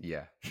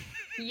 Yeah.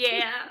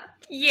 Yeah.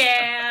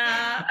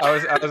 Yeah. I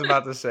was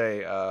about to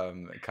say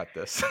cut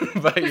this.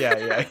 But yeah.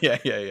 Okay.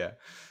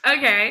 I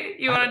had a,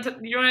 You want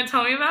to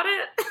tell me about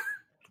it?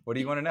 what do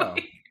you want to know?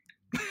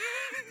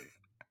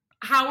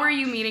 How were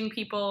you meeting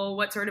people?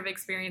 What sort of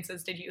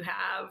experiences did you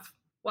have?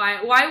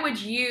 Why would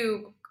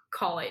you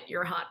call it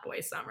your hot boy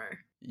summer?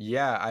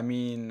 Yeah, I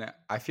mean,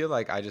 I feel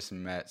like I just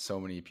met so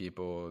many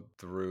people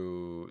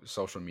through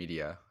social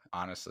media,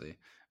 honestly.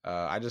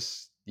 I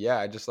just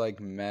like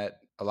met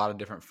a lot of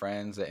different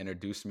friends that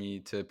introduced me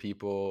to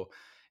people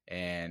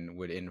and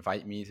would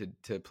invite me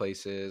to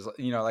places.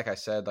 You know, like I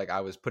said, like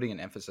I was putting an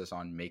emphasis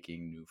on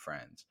making new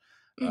friends.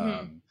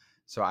 Mhm.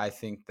 So I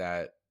think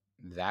that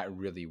that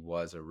really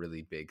was a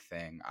really big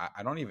thing.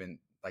 I don't even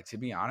like, to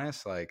be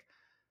honest, like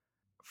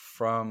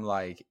from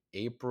like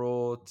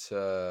April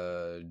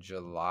to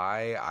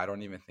July, I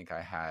don't even think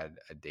I had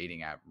a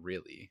dating app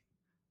really.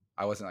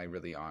 I wasn't like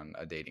really on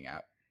a dating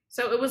app.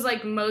 So it was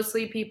like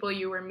mostly people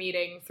you were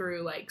meeting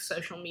through like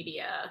social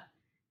media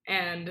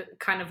and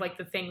kind of like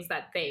the things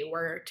that they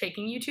were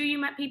taking you to, you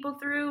met people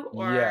through,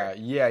 or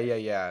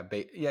Yeah,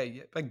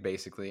 like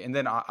basically. And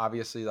then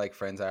obviously like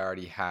friends I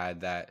already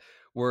had that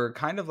were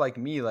kind of like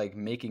me, like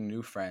making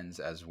new friends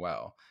as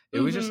well. It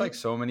was just like mhm,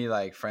 so many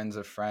like friends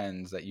of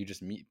friends that you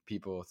just meet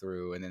people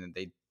through, and then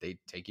they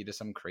take you to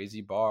some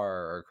crazy bar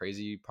or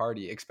crazy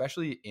party,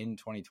 especially in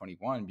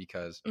 2021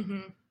 because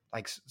mhm.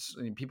 like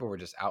people were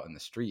just out in the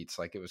streets,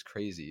 like it was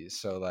crazy.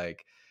 So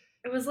like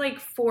It was like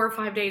 4 or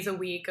 5 days a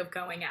week of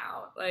going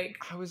out, like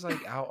I was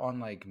like out on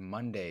like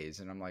Mondays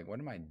and I'm like, what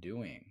am I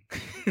doing?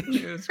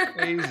 It was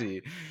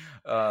crazy.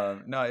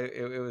 No,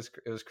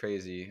 it was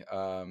crazy.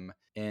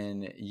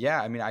 And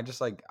yeah, I mean, I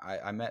just like,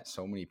 I met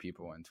so many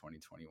people in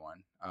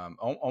 2021.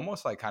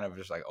 Almost like kind of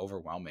just like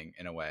overwhelming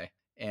in a way.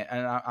 And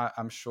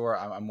I'm sure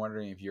I'm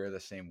wondering if you're the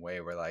same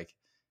way where like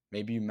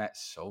maybe you met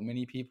so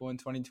many people in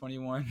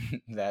 2021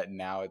 that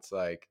now it's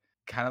like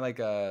kind of like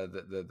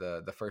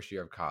the first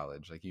year of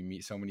college. Like you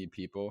meet so many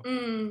people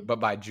mm, but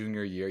by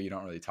junior year you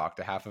don't really talk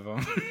to half of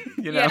them.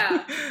 you know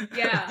yeah,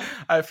 yeah,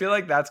 I feel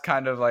like that's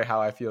kind of like how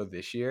I feel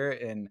this year,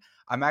 and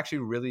I'm actually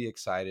really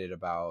excited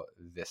about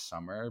this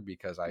summer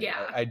because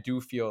yeah, I do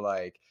feel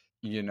like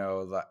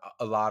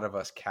a lot of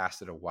us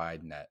casted a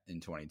wide net in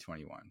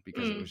 2021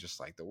 because it was mm. just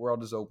like the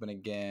world is open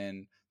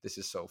again, this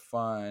is so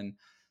fun.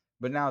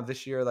 But now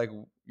this year, like,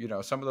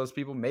 some of those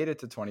people made it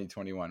to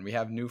 2021. We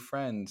have new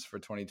friends for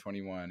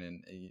 2021,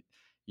 and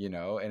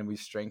and we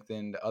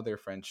strengthened other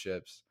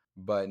friendships.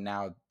 But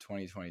now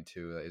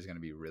 2022 is going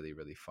to be really,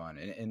 really fun,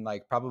 and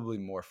like probably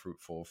more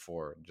fruitful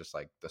for just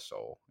like the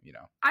soul.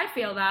 I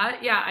feel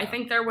that. Yeah, I Yeah.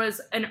 think there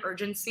was an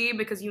urgency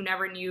because you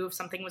never knew if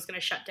something was going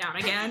to shut down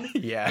again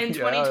Yeah. in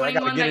Yeah. I got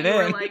to 2021, get that it you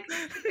were in. like,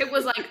 it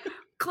was like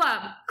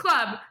club,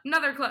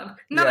 another club,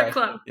 another Yeah.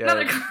 club, Yeah.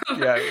 another club,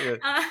 Yeah.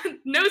 Yeah.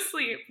 no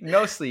sleep.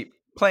 No sleep.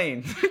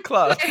 Plane.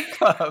 Club. Like,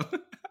 Club.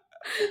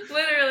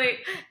 literally.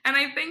 And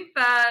I think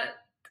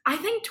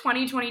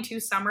 2022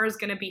 summer is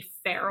going to be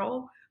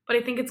feral, but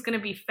I think it's going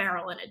to be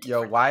feral in a Yo,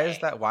 different why is way.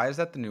 that? Why is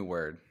that the new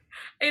word?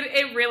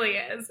 It really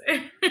is.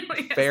 It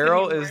really is the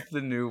Feral new is word.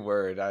 the new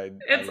word.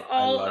 It's I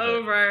all love it.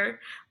 over.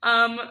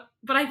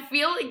 But I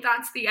feel like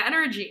that's the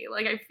energy.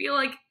 Like I feel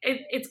like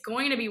it's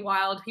going to be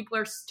wild. People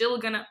are still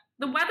gonna.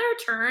 The weather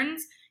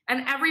turns,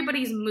 and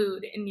everybody's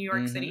mood in New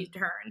York Mm-hmm. City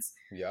turns.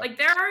 Yep. Like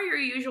there are your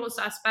usual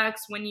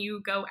suspects when you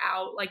go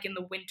out, like in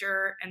the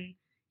winter and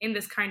in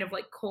this kind of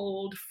like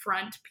cold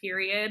front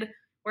period,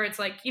 where it's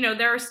like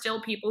there are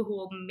still people who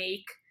will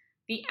make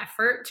the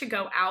effort to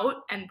go out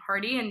and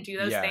party and do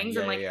those Yeah. things,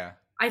 and Yeah. like Yeah.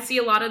 I see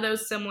a lot of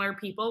those similar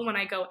people when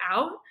I go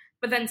out.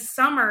 But then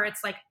summer,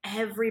 it's like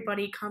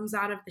everybody comes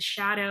out of the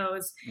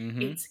shadows.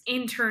 Mm-hmm. It's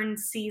intern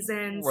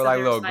season, We're so like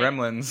there's little like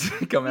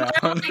gremlins coming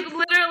out.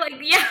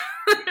 literally, yeah,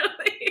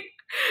 literally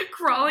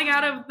crawling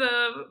out of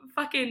the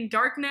fucking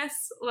darkness.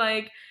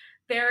 Like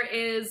there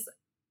is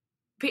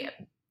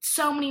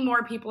so many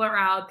more people are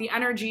out. The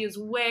energy is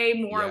way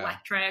more Yeah.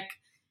 electric,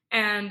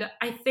 and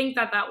I think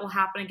that will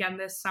happen again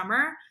this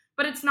summer.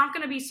 But it's not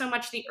going to be so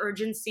much the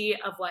urgency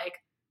of like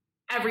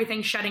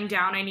everything shutting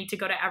down. I need to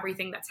go to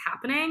everything that's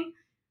happening.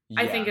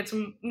 I think Yeah. it's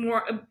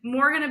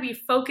more going to be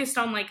focused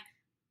on like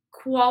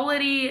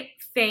quality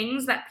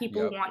things that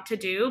people Yep. want to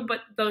do,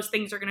 but those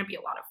things are going to be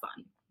a lot of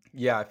fun.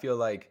 Yeah. I feel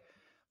like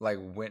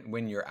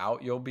when you're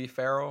out, you'll be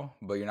feral,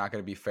 but you're not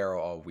gonna be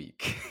feral all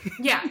week.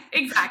 Yeah,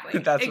 exactly.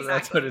 That's what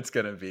Exactly. it's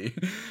gonna be.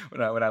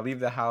 When I leave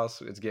the house,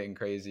 it's getting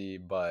crazy,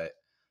 but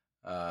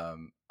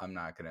I'm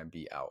not gonna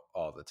be out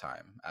all the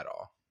time at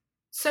all.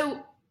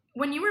 So,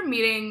 when you were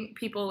meeting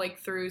people like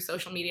through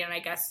social media, and I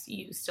guess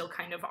you still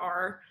kind of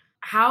are,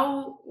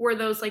 how were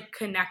those like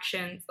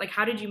connections? Like,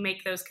 how did you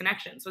make those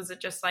connections? Was it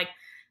just like,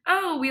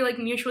 oh, we like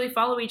mutually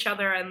follow each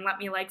other and let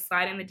me like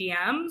slide in the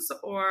DMs?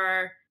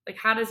 Or like,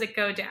 how does it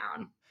go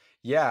down?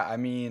 Yeah, I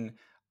mean,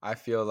 I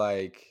feel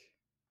like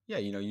yeah,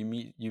 you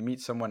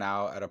meet someone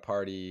out at a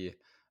party,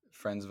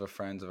 friends of a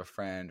friends of a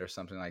friend or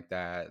something like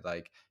that.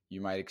 Like you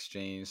might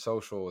exchange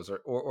socials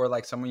or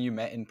like someone you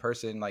met in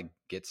person like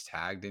gets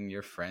tagged in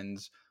your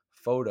friend's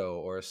photo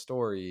or a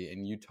story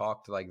and you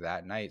talked like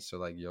that night. So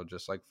like you'll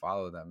just like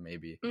follow them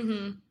maybe.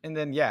 Mm-hmm. And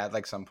then yeah, at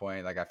like some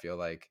point, like I feel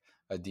like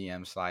a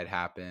DM slide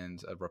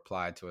happens, a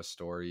reply to a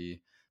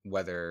story,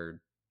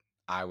 whether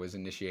I was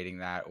initiating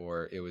that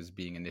or it was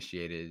being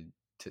initiated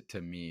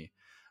to me.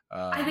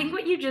 I think Um,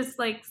 what you just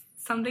like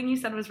something you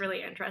said was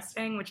really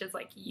interesting, which is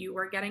like you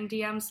were getting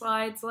DM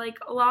slides like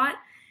a lot.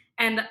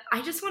 And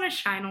I just want to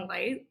shine a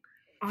light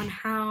on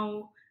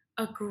how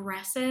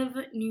aggressive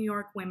New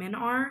York women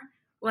are.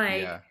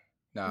 Like yeah.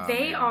 No,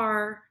 they man.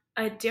 are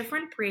a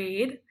different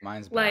breed.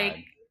 Mine's Like,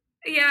 bad.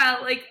 yeah,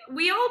 like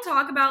we all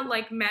talk about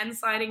like men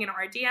sliding in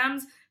our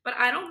DMs, but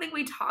I don't think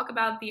we talk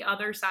about the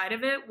other side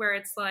of it where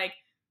it's like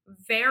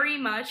very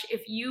much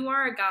if you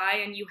are a guy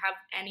and you have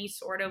any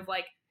sort of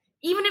like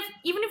even if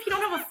you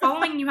don't have a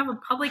following and you have a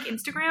public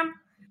Instagram,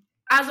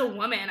 as a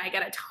woman I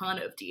get a ton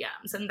of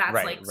DMs and that's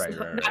Right, like right,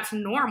 right, right. that's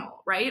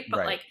normal, right? But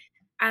Right. like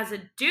as a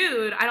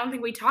dude, I don't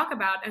think we talk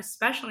about,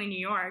 especially in New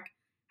York,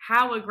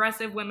 how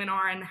aggressive women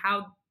are and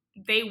how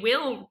they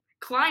will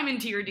climb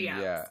into your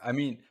DMs. Yeah. I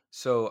mean,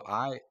 so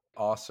I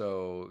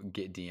also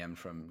get DM'd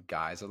from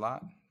guys a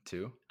lot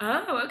too.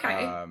 Oh,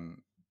 okay.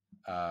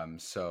 Um,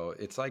 so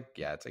it's like,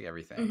 yeah, it's like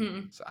everything. Mm-hmm.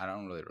 So I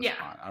don't really Yeah.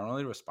 respond. I don't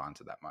really respond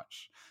to that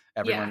much. Yeah.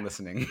 Everyone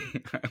listening.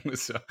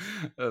 So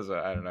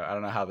I don't know. I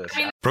don't know how this. I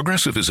mean,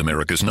 Progressive is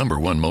America's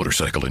 #1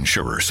 motorcycle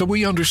insurer, so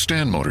we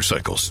understand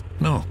motorcycles.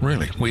 No,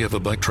 really, we have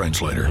a bike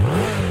translator.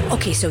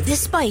 Okay, so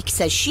this bike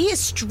says she is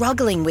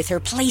struggling with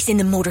her place in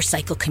the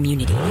motorcycle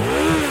community.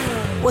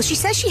 Well, she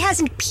says she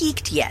hasn't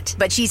peaked yet,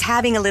 but she's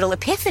having a little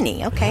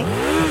epiphany, okay?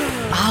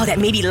 Oh, that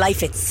maybe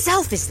life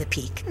itself is the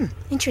peak.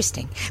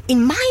 Interesting.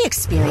 In my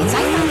experience,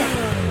 I found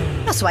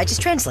that... Oh, so I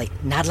just translate.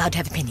 Not allowed to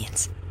have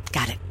opinions.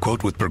 Got it.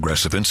 Quote with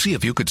Progressive and see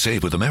if you could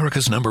save with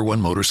America's #1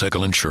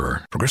 motorcycle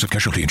insurer. Progressive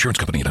Casualty Insurance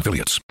Company and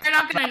Affiliates. they're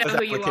not going to know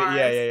who you are.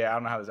 Yeah. I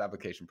don't know how this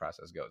application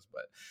process goes,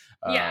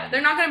 but Yeah,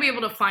 they're not going to be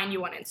able to find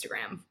you on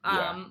Instagram.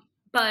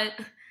 But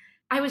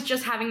I was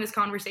just having this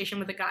conversation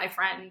with a guy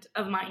friend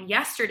of mine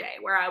yesterday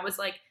where I was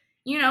like,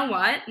 you know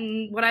what?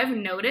 And what I've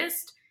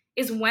noticed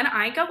is when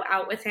I go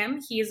out with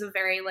him, he's a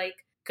very like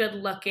good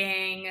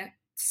looking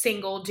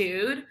single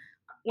dude.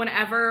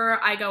 Whenever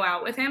I go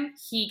out with him,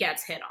 he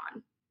gets hit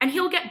on. And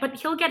he'll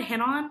get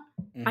hit on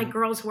by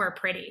girls who are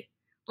pretty.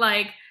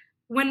 Like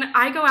when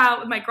I go out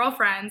with my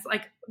girlfriends,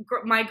 like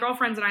my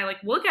girlfriends and I, like,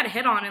 we'll get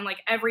hit on, and like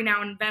every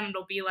now and then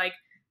it'll be like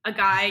a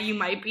guy you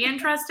might be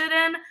interested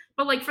in,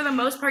 but like for the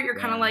most part you're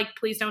kind of like,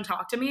 please don't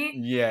talk to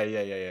me.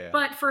 Yeah.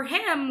 But for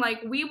him, like,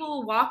 we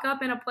will walk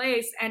up in a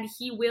place and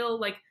he will,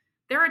 like,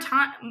 there are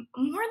times,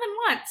 more than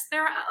once,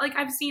 there are, like,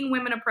 I've seen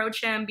women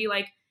approach him, be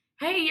like,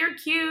 hey, you're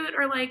cute,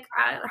 or like,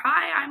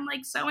 hi, I'm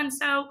like so and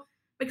so.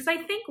 Because I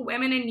think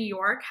women in New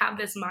York have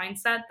this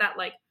mindset that,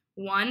 like,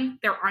 one,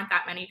 there aren't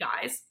that many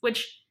guys,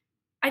 which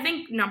I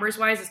think numbers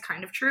wise is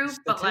kind of true.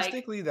 But like,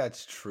 Statistically,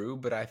 that's true,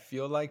 but I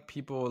feel like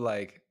people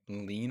like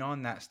lean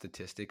on that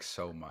statistic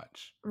so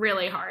much.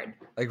 really hard.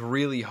 Like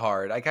really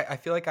hard. Like I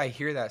feel like I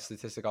hear that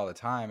statistic all the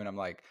time, and I'm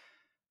like,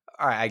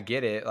 all right, I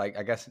get it. Like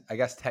I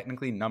guess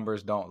technically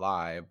numbers don't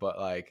lie, but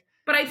like.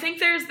 But I think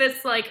there's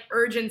this like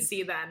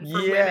urgency then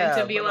for women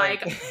to be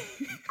like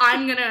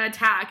I'm gonna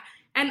attack.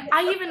 And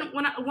I even,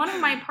 when one of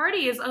my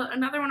parties,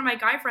 another one of my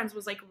guy friends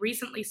was like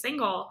recently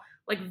single,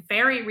 like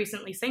very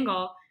recently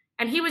single.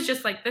 And he was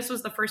just like, this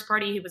was the first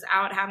party he was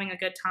out having a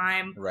good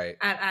time, right,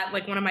 at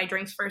like one of my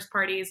drinks first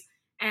parties.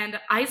 And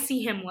I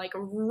see him like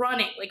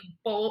running, like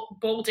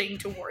bolting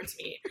towards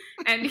me.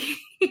 And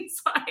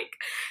he's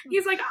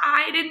like,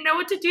 I didn't know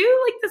what to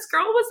do. Like this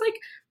girl was like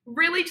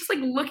really just like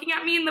looking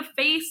at me in the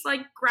face,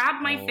 like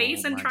grabbed my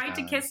face and tried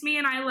to kiss me.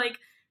 And I like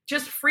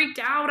just freaked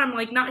out. I'm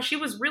like, not, she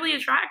was really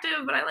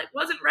attractive, but I like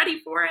wasn't ready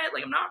for it.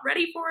 Like, I'm not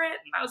ready for it.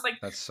 And I was like,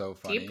 that's so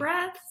funny. Deep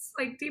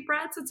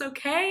breaths, it's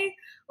okay.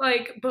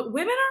 Like, but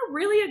women are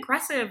really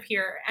aggressive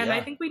here. And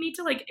I think we need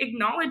to like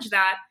acknowledge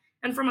that.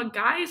 And from a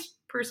guy's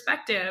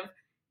perspective,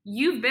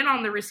 you've been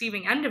on the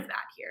receiving end of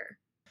that here.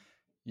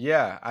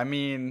 Yeah. I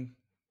mean,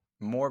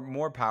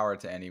 more power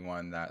to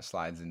anyone that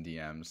slides in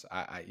DMs.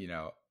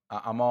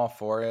 I'm all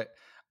for it.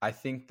 I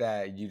think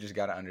that you just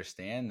got to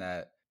understand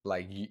that,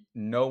 like,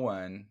 no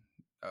one,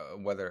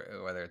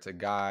 whether it's a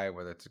guy,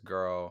 whether it's a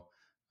girl,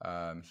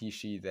 he,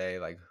 she, they,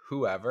 like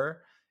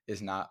whoever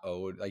is not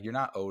owed, like you're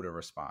not owed a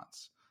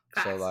response.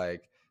 Facts. So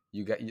like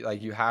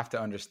you have to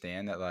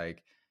understand that,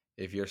 like,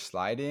 if you're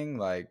sliding,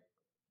 like,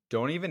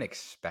 don't even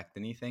expect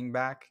anything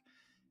back.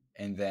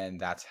 And then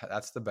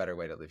that's the better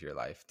way to live your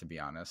life, to be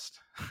honest.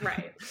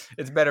 Right.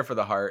 It's better for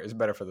the heart. It's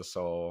better for the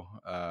soul.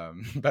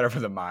 Better for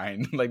the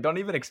mind. Like, don't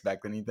even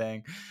expect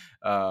anything.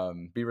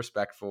 Be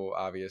respectful,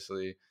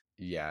 obviously.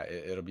 Yeah,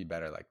 it'll be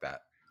better like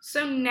that.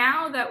 So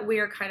now that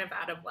we're kind of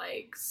out of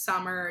like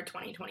summer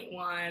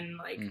 2021,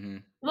 like,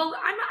 well,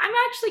 I'm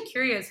actually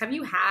curious. Have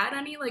you had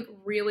any like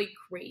really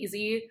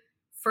crazy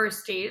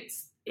first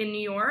dates in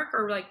New York,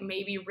 or like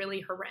maybe really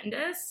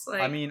horrendous?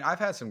 Like, I mean, I've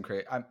had some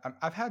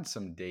I've had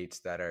some dates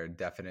that are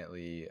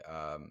definitely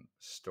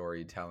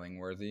storytelling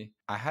worthy.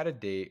 I had a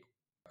date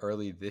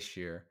early this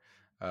year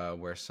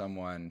where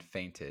someone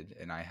fainted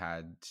and I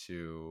had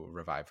to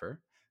revive her.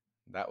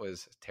 That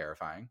was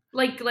terrifying.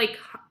 Like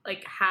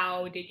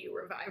how did you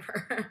revive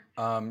her?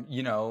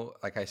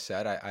 Like I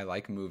said, I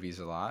like movies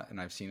a lot, and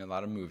I've seen a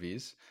lot of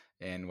movies.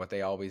 And what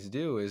they always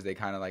do is they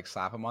kind of like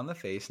slap him on the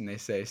face and they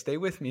say, stay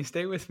with me.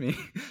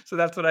 So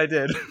that's what I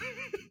did.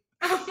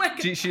 Oh my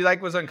God. She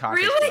like was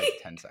unconscious for like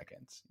 10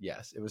 seconds.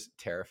 Yes, it was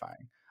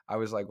terrifying. I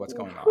was like, what's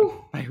going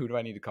on? Like, who do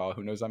I need to call?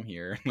 Who knows I'm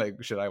here?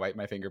 Like, should I wipe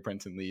my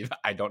fingerprints and leave?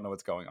 I don't know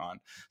what's going on.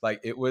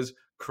 Like, it was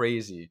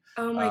crazy.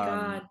 Oh my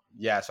God.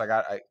 Yeah, so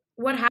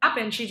what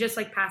happened? She just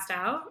like passed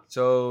out?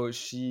 So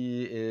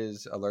she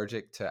is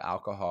allergic to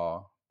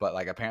alcohol, but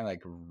like apparently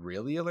like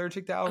really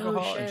allergic to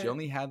alcohol. And she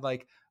only had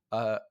like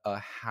a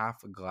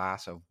half a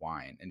glass of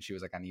wine, and she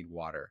was like, I need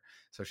water.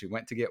 So she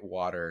went to get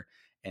water,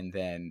 and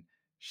then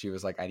she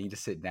was like, I need to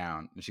sit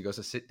down. And she goes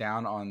to sit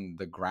down on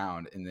the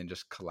ground and then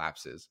just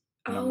collapses.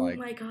 And I'm like,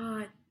 my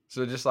God.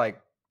 So just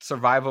like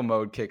survival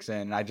mode kicks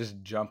in, and I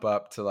just jump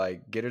up to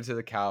like get her to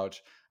the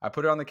couch. I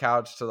put her on the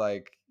couch to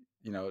like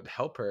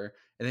help her.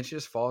 And then she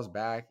just falls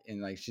back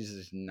and like she's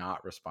just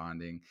not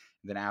responding.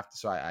 And then after,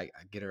 so I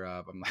get her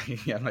up. I'm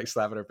like, I'm like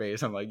slapping her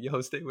face. I'm like,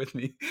 yo, stay with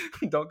me.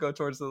 Don't go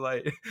towards the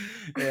light.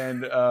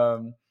 And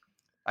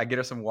I get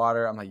her some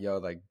water. I'm like, yo,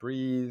 like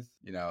breathe.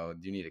 Do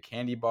you need a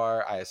candy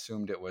bar? I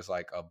assumed it was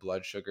like a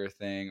blood sugar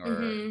thing,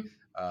 or,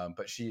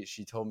 but she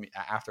told me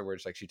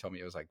afterwards, like she told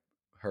me it was like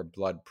her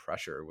blood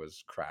pressure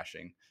was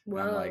crashing. And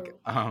I'm like,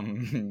 Whoa.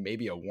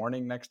 maybe a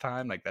warning next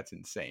time. Like that's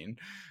insane.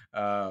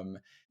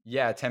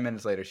 Yeah, 10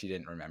 minutes later, she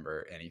didn't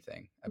remember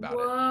anything about it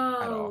at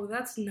Whoa, all.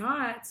 that's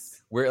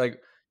nuts. We're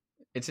like,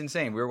 it's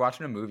insane. We were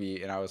watching a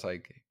movie and I was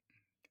like,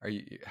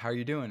 how are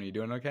you doing? Are you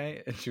doing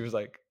okay? And she was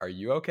like, are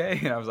you okay?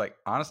 And I was like,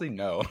 honestly,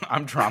 no,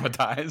 I'm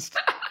traumatized.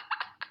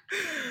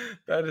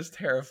 That is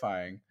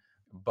terrifying.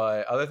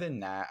 But other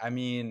than that, I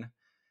mean,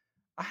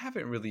 I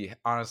haven't really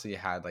honestly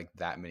had like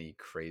that many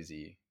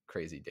crazy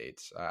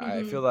dates.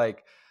 I feel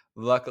like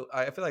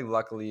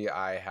luckily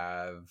I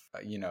have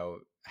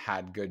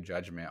had good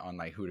judgment on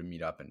like who to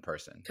meet up in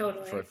person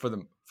Totally.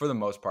 for the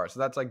most part. So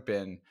that's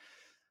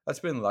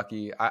been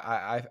lucky.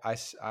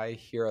 I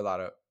hear a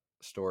lot of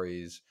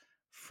stories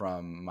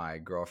from my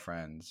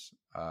girlfriends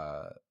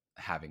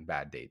having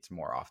bad dates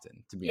more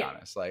often, to be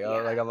honest. Like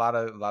like a lot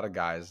of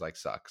guys like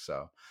suck.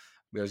 So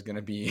there's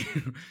gonna be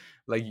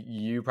like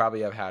you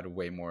probably have had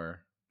way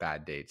more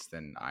bad dates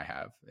than I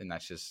have, and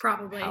that's just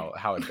Probably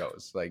how it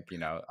goes. Like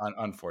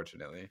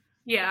unfortunately.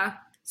 Yeah.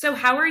 So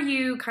how are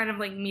you kind of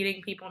like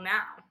meeting people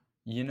now?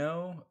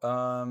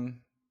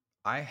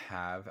 I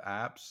have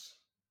apps.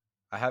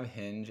 I have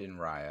Hinge and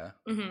Raya.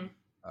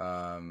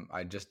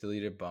 I just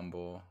deleted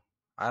Bumble.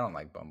 I don't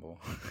like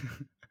Bumble.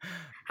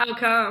 How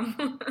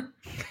come?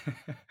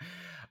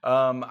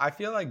 I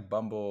feel like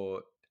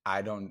Bumble,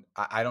 I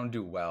don't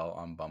do well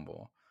on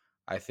Bumble.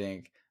 I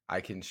think I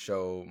can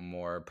show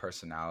more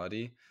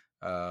personality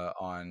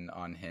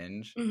on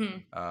Hinge.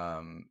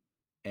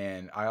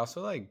 And I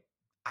also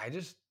I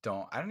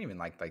don't even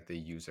like the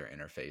user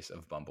interface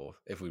of Bumble,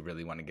 if we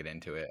really want to get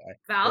into it.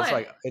 It's Valid.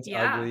 like it's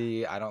Yeah.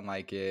 ugly. I don't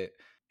like it.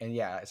 And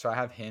yeah, so I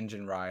have Hinge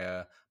and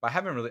Raya, but I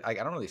haven't really I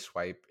don't really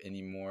swipe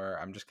anymore.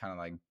 I'm just kind of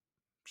like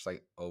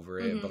over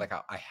it, but like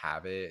I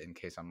have it in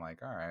case I'm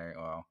like, all right,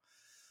 well,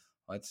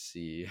 let's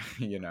see,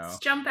 Let's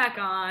jump back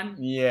on.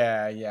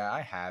 Yeah,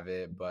 I have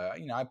it, but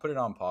I put it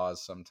on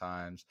pause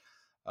sometimes.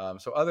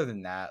 So other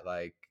than that,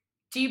 like,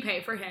 do you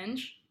pay for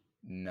Hinge?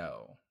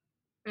 No.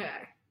 Okay.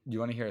 Do you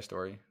want to hear a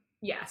story?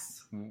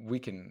 Yes. We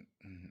can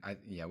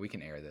we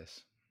can air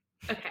this.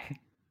 Okay.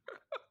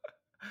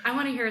 I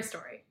want to hear a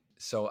story.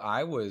 So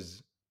I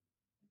was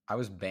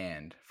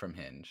banned from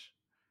Hinge.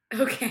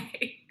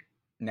 Okay.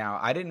 Now,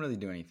 I didn't really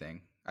do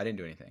anything. I didn't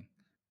do anything.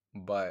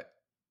 But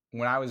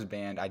when I was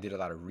banned, I did a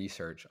lot of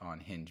research on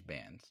Hinge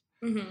bans.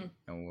 And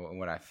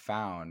what I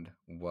found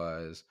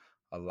was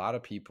a lot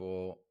of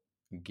people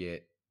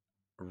get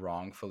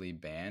wrongfully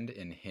banned,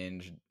 and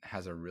Hinge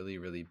has a really,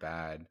 really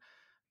bad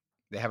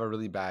they have a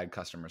really bad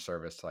customer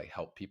service to like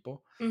help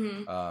people.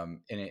 And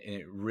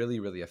it really,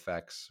 really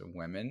affects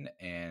women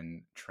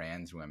and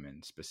trans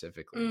women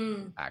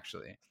specifically,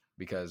 actually,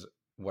 because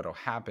what'll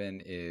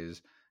happen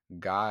is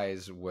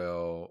guys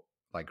will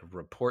like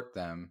report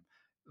them,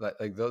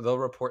 like they'll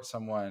report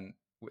someone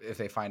if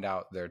they find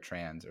out they're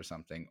trans or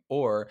something,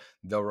 or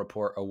they'll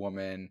report a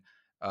woman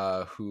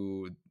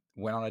who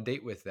went on a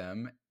date with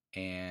them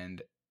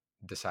and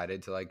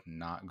decided to like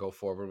not go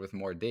forward with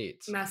more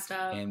dates. Messed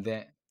up. And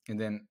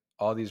then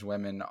all these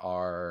women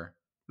are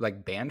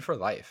like banned for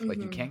life. Like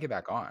you can't get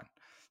back on.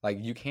 Like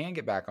you can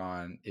get back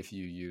on if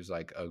you use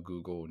like a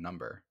Google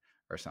number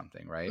or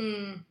something, right?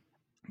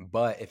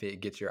 But if it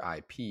gets your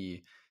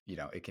IP,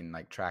 it can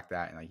like track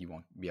that and like you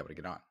won't be able to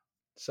get on.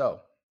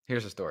 So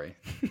here's the story.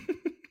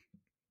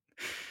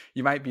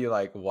 You might be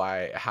like,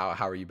 why, how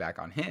are you back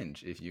on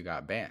Hinge if you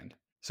got banned?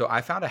 So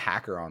I found a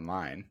hacker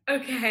online.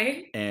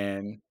 Okay.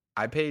 And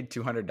I paid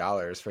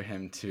 $200 for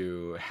him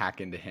to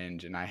hack into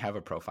Hinge, and I have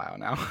a profile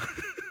now.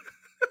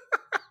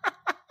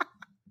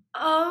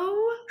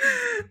 Oh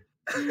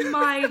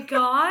my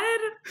God.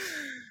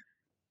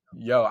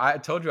 Yo, I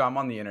told you I'm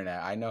on the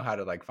internet. I know how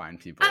to like find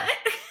people.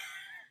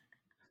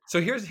 So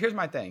here's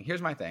my thing.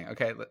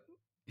 Okay,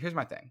 here's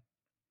my thing.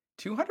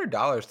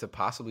 $200 to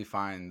possibly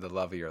find the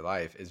love of your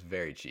life is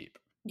very cheap.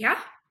 Yeah,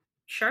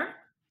 sure.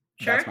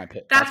 That's my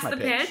pitch. That's the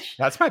pitch.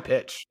 That's my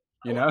pitch.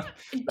 Do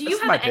you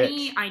have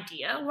any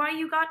idea why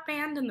you got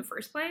banned in the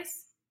first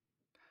place?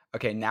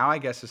 Okay, now I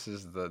guess this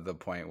is the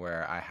point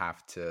where I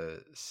have to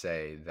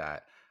say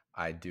that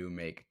I do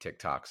make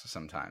TikToks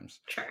sometimes.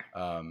 Sure.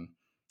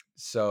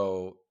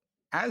 So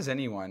as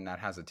anyone that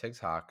has a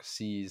TikTok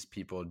sees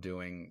people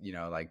doing,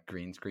 like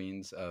green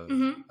screens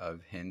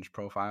of Hinge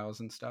profiles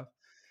and stuff.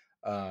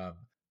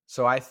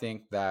 So I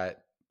think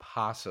that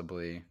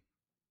possibly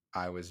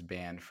I was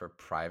banned for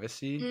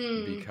privacy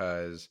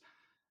because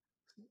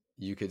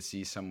you could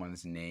see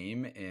someone's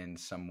name in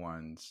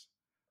someone's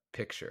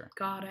picture.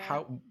 Got it.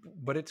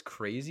 But it's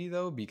crazy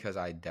though, because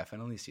I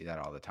definitely see that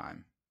all the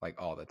time. Like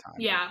all the time.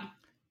 Yeah.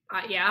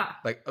 Yeah.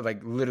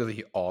 Like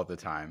literally all the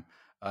time.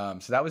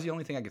 So that was the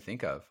only thing I could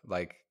think of.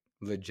 Like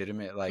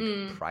legitimate like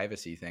Mm.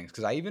 privacy things,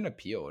 because I even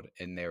appealed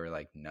and they were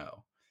like,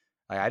 no.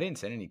 Like, I didn't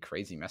send any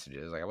crazy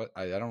messages. Like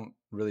I don't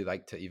really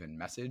like to even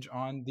message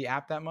on the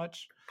app that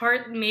much.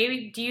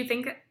 Maybe, do you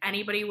think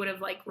anybody would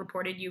have like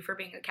reported you for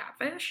being a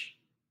catfish?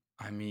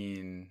 I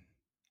mean,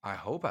 I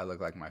hope I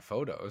look like my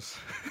photos.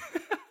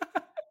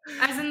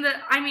 As in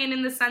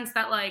in the sense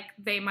that like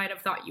they might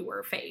have thought you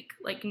were fake,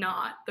 like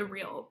not the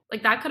real.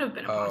 Like that could have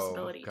been a Oh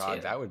possibility God,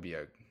 too. that would be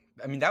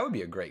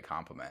a great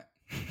compliment.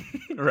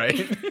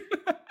 Right?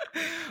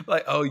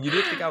 Like, oh, you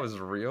didn't think I was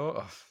real?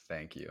 Oh,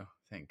 thank you.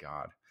 Thank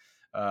God.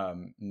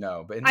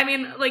 No, but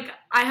Like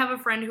I have a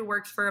friend who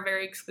works for a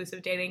very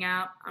exclusive dating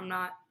app. I'm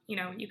not,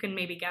 you can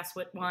maybe guess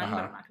what one, but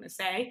uh-huh. I'm not going to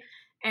say.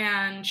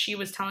 And she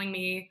was telling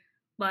me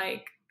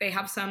like they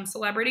have some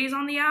celebrities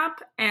on the app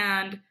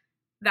and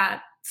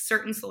that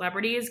certain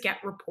celebrities get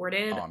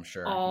reported Oh, I'm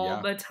sure. all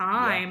Yeah. the Yeah.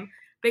 time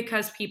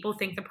because people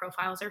think the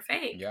profiles are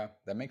fake. Yeah,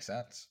 that makes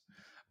sense.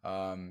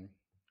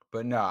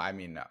 But no, I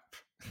mean, no.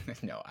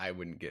 No,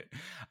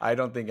 I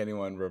don't think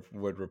anyone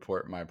would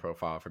report my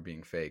profile for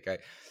being fake. I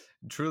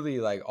truly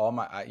like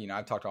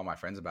I've talked to all my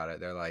friends about it.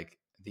 They're like,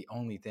 the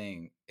only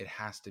thing, it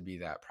has to be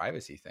that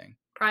privacy thing.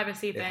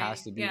 Privacy It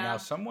has thing. to be. Now, Yeah.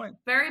 someone,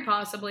 Very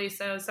possibly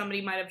so.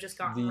 Somebody might have just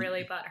gotten the,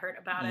 really butthurt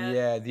about it.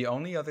 yeah, the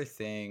only other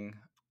thing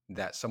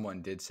that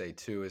someone did say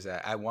too is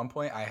that at one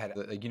point I had,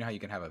 like, how you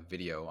can have a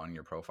video on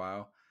your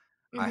profile.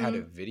 I had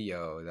a Mm-hmm.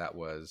 video that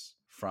was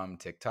from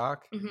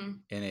TikTok, Mm-hmm.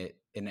 and it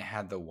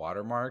had the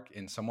watermark,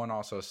 and someone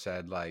also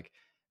said like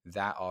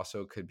that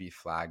also could be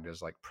flagged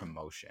as like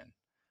promotion,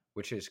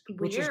 which is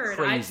Weird. I've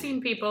crazy.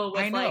 seen people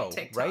I with like know, right?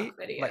 TikTok Like,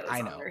 videos I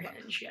on their know.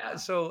 Hinge. Yeah.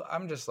 So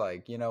I'm just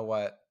like, you know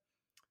what?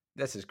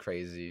 This is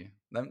crazy.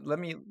 Let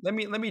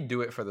me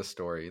do it for the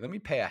story. Let me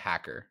pay a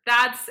hacker.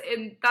 That's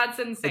It's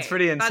insane.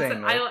 pretty That's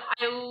insane, right?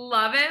 I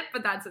love it,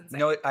 but that's insane.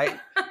 No,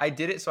 I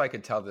did it so I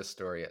could tell this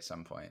story at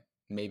some point.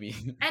 Maybe,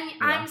 And you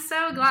know. I'm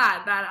so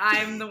glad that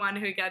I'm the one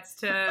who gets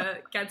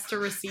to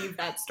receive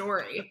that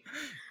story.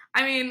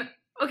 I mean,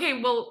 okay,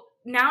 well,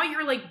 now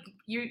you're like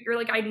you're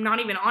like I'm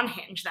not even on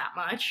Hinge that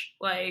much.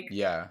 Like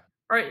Yeah.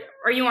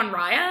 are you on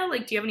Raya?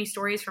 Like do you have any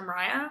stories from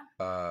Raya?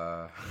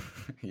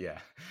 Yeah.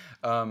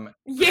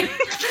 Yeah.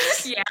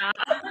 Yeah.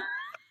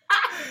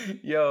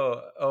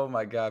 Yo, oh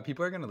my God.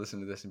 People are gonna listen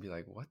to this and be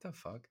like, what the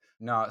fuck?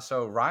 No,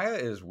 so Raya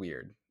is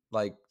weird.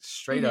 Like,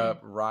 straight Mhm.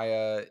 up,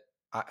 Raya,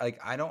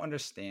 I don't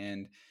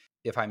understand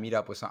if I meet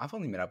up with I've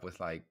only met up with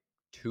like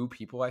 2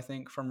 people, I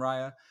think, from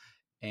Raya.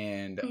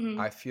 And I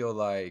Mhm. feel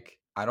like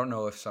I don't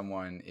know if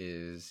someone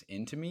is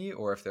into me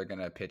or if they're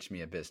gonna pitch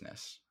me a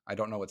business. I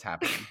don't know what's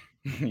happening,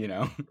 you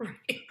know?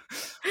 Right.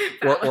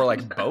 Or Valid.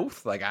 like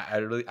both. Like, I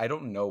really, I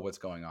don't know what's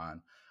going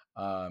on.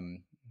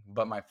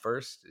 But my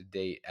first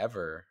date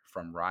ever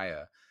from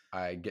Raya,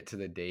 I get to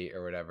the date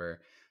or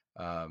whatever.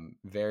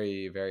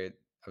 Very, very,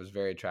 I was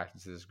very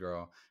attracted to this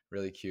girl,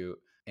 really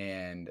cute.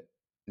 And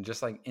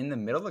just like in the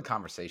middle of the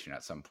conversation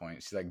at some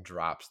point, she like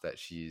drops that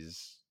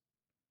she's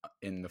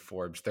in the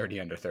Forbes 30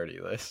 under 30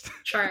 list.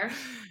 Sure.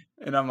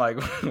 And I'm like,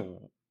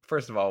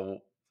 first of all,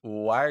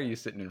 why are you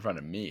sitting in front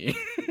of me?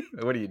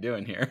 What are you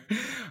doing here?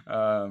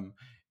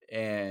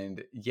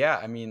 And yeah,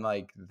 I mean,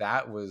 like,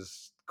 that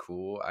was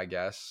cool, I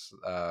guess.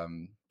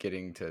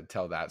 Getting to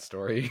tell that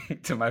story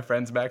to my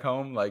friends back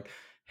home, like,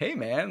 hey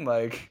man,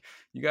 like,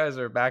 you guys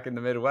are back in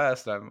the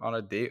Midwest. I'm on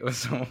a date with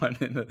someone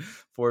in the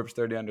Forbes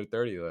 30 under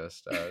 30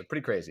 list.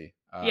 Pretty crazy.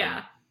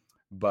 Yeah.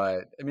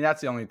 But I mean,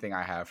 that's the only thing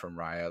I have from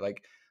Raya.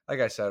 Like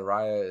I said,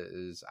 Raya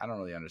is, I don't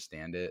really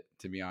understand it,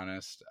 to be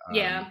honest.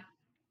 Yeah.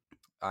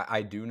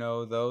 I do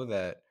know though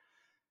that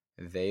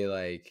they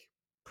like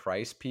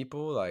price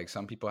people. Like,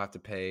 some people have to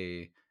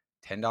pay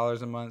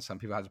 $10 a month. Some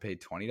people have to pay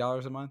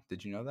 $20 a month.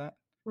 Did you know that?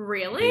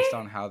 Really? Based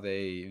on how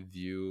they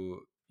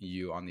view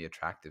you on the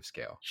attractive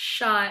scale.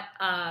 Shut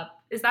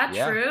up. Is that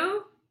Yeah.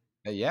 true?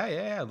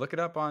 Yeah. Look it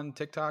up on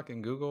TikTok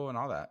and Google and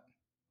all that.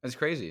 It's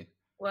crazy.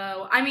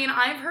 Whoa. I mean,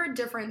 I've heard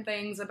different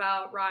things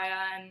about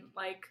Raya and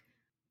like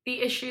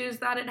the issues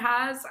that it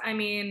has. I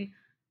mean,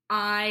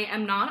 I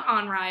am not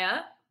on Raya.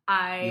 You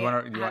I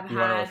want to, have you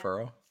want a had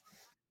referral?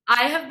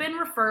 I have been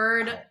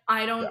referred. Oh,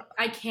 yeah.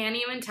 I can't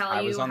even tell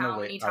I was you on the how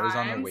wait. many I was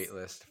on the times. wait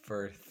list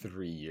for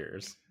 3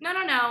 years. No.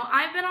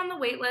 I've been on the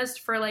wait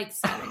list for like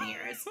 7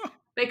 years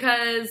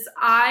because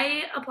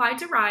I applied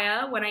to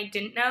Raya when I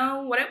didn't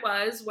know what it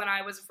was when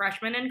I was a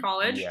freshman in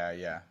college.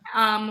 Yeah.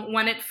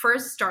 When it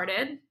first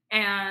started,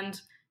 and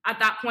at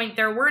that point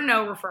there were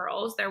no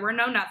referrals, there were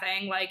no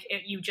nothing. Like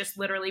you just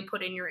literally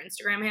put in your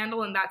Instagram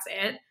handle and that's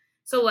it.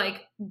 So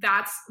like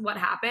that's what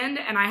happened,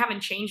 and I haven't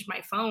changed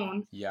my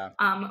phone. Yeah.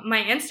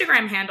 My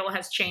Instagram handle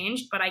has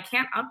changed, but I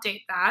can't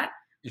update that.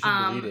 You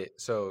should delete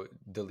it. So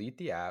delete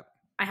the app.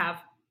 I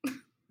have.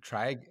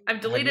 Try.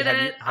 I've deleted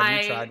it.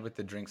 Have you tried with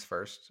the drinks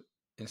first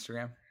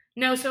Instagram?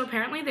 No, so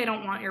apparently they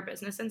don't want your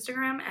business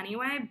Instagram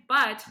anyway,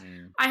 but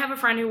Mm. I have a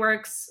friend who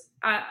works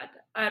at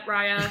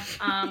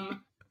Raya.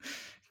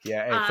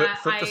 Yeah, hey,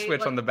 flip the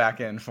switch on the back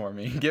end for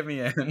me. Get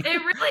me in. It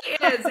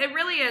really is. It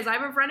really is. I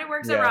have a friend who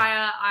works at Yeah.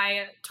 Raya.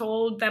 I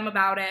told them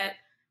about it.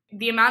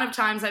 The amount of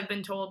times I've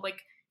been told,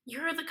 like,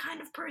 you're the kind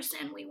of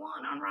person we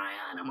want on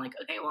Raya. And I'm like,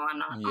 okay, well, I'm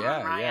not on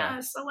Yeah, yeah.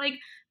 Raya. So, like,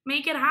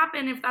 make it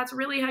happen if that's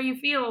really how you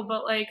feel.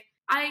 But, like,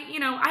 I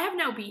have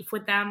no beef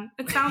with them.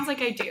 It sounds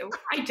like I do.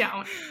 I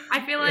don't.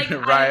 I feel like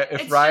Raya,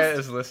 if it's Raya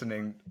just, is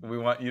listening, we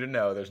want you to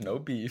know there's no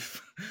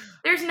beef.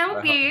 there's no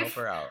But help beef.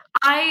 her out.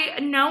 I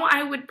know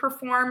I would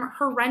perform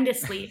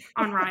horrendously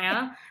on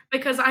Raya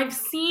because I've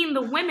seen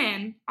the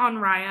women on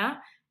Raya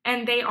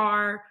and they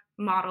are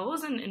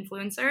models and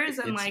influencers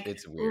and like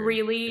It's weird. It's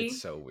really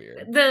so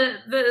weird.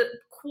 the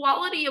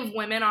quality of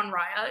women on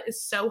Raya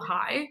is so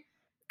high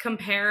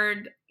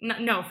compared,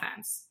 no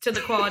offense, to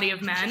the quality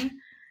of men.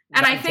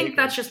 And I think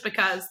that's just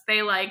because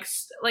they like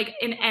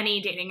in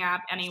any dating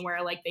app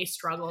anywhere, like they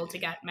struggle to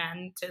get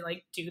men to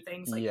like do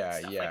things like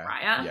stuff like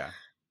Raya.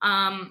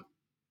 Yeah.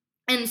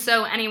 And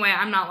so anyway,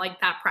 I'm not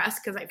like that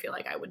pressed because I feel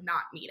like I would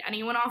not meet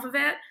anyone off of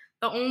it.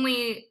 The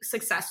only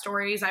success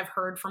stories I've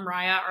heard from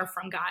Raya are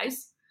from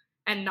guys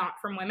and not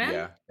from women.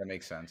 Yeah, that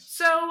makes sense.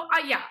 So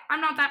yeah,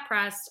 I'm not that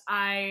pressed.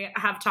 I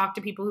have talked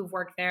to people who've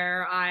worked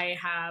there. I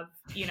have,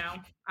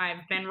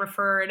 I've been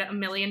referred a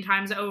million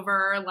times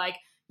over. Like,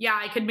 yeah,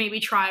 I could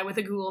maybe try with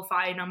a Google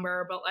Fi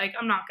number, but like,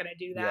 I'm not gonna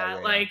do that.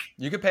 Yeah. Like,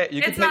 you could pay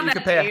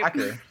a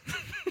hacker.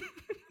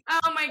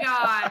 Oh my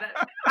God.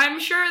 I'm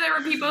sure there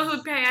were people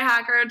who'd pay a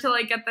hacker to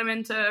like get them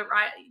into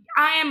Riot.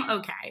 I am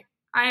okay.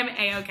 I am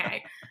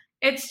A-okay.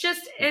 It's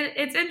just,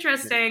 it's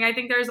interesting. I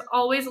think there's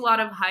always a lot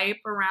of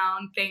hype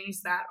around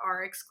things that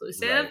are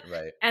exclusive.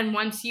 Right. And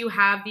once you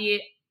have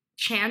the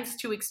chance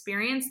to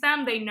experience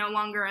them, they no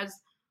longer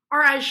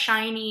are as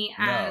shiny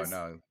as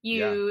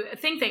you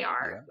think they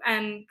are. Yeah.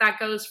 And that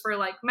goes for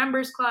like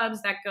members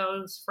clubs, that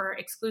goes for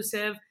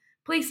exclusive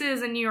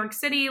places in New York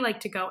City, like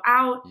to go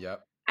out.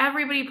 Yep.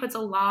 Everybody puts a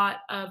lot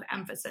of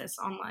emphasis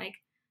on like,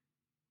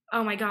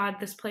 oh my God,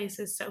 this place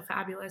is so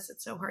fabulous.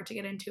 It's so hard to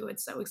get into.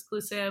 It's so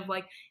exclusive.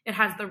 Like it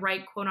has the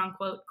right quote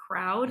unquote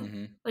crowd.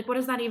 Mm-hmm. Like, what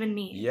does that even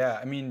mean? Yeah.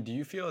 I mean, do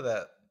you feel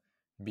that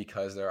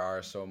because there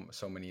are so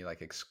many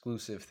like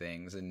exclusive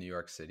things in New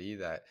York City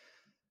that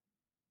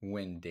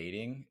when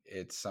dating,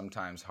 it's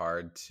sometimes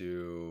hard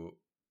to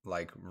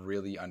like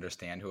really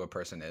understand who a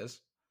person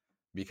is?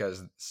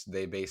 Because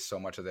they base so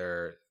much of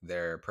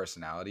their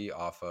personality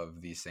off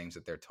of these things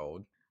that they're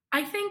told.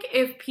 I think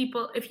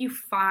if you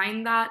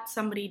find that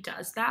somebody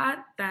does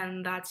that,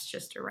 then that's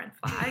just a red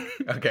flag.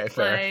 Okay,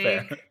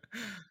 fair.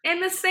 In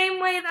the same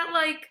way that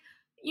like,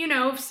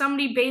 if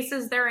somebody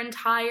bases their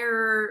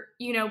entire,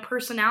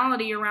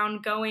 personality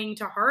around going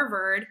to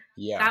Harvard,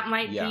 that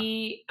might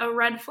be a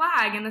red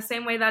flag. In the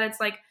same way that it's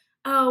like,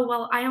 oh,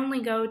 well, I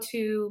only go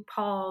to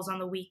Paul's on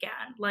the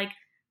weekend. Like,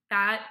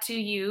 that to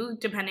you,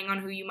 depending on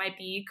who you might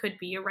be, could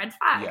be a red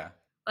flag. Yeah.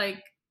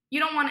 Like, you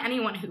don't want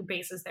anyone who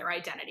bases their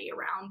identity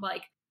around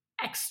like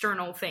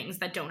external things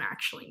that don't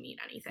actually mean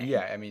anything.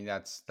 Yeah, I mean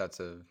that's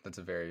a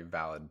very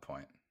valid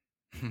point.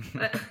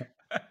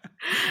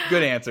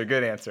 Good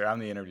answer. I'm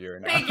the interviewer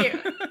now. Thank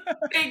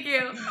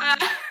you.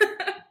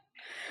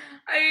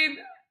 I mean,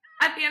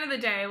 at the end of the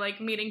day, like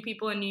meeting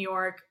people in New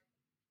York,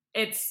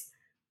 it's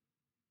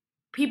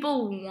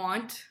people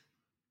want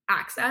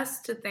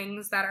access to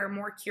things that are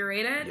more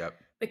curated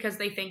because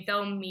they think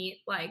they'll meet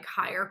like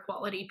higher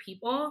quality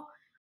people.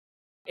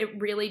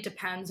 It really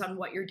depends on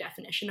what your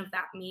definition of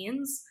that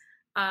means.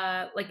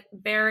 Like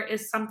there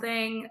is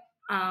something,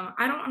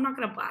 I'm not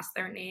going to blast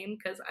their name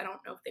because I don't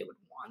know if they would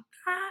want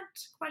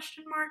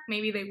that ?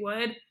 Maybe they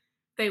would,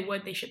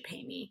 they should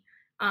pay me.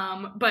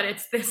 But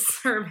it's this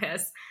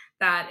service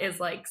that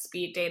is like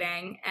speed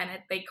dating and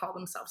they call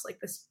themselves like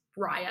this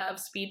Raya of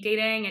speed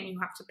dating, and you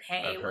have to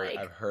pay.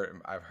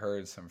 I've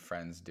heard some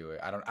friends do it.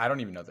 I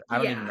don't even know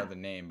even know the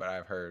name, but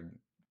I've heard.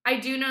 I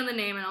do know the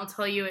name, and I'll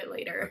tell you it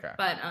later. Okay.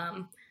 But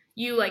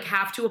you like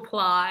have to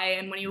apply,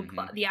 and when you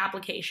apply, the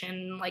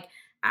application like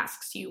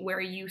asks you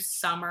where you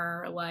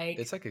summer. Like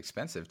it's like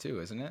expensive too,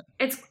 isn't it?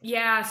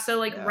 So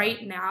like right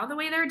now the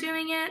way they're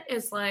doing it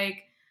is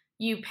like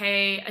you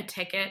pay a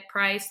ticket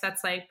price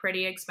that's like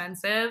pretty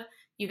expensive.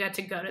 You get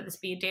to go to the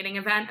speed dating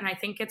event, and I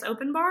think it's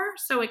open bar,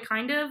 so it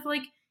kind of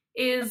like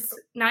is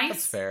nice.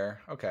 That's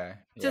fair. Okay.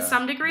 To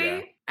some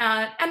degree.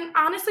 Yeah. And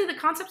honestly, the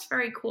concept's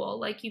very cool.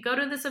 Like you go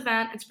to this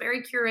event, it's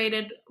very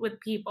curated with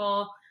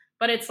people,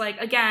 but it's like,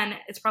 again,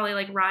 it's probably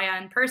like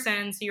Raya in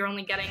person. So you're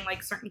only getting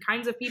like certain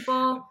kinds of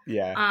people.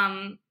 Yeah.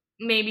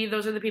 Maybe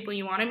those are the people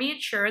you want to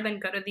meet. Sure. Then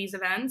go to these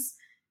events.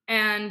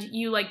 And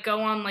you like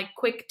go on like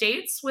quick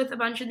dates with a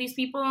bunch of these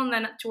people, and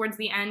then towards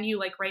the end you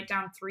like write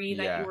down 3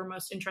 that you were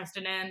most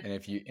interested in. And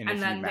if you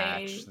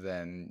match,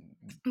 then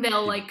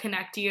they'll like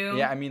connect you.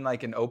 Yeah, I mean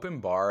like an open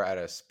bar at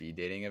a speed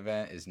dating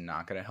event is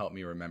not going to help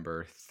me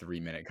remember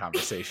 3-minute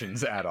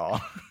conversations at all.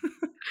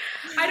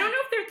 I don't know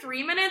if they're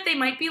 3-minute. They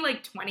might be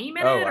like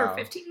 20-minute or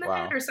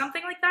 15-minute or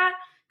something like that.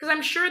 Because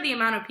I'm sure the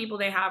amount of people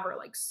they have are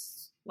like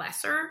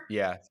lesser.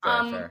 Yeah,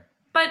 fair.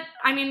 But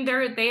I mean,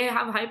 they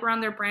have hype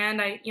around their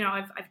brand. I've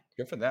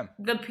good for them.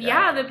 The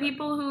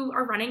people who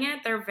are running it,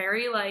 they're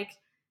very like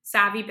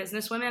savvy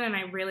businesswomen, and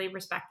I really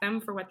respect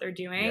them for what they're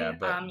doing. Yeah,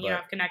 but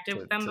I've connected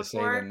with them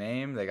before. To say the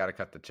name, they got to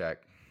cut the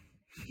check.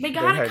 They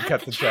got to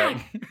cut the check.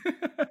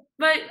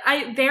 But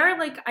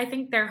I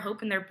think their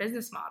hope in their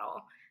business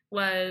model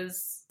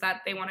was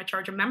that they want to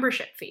charge a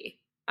membership fee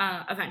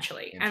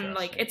eventually, and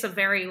like Interesting. it's a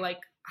very like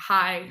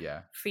high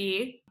Yeah.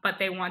 fee, but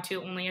they want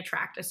to only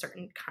attract a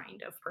certain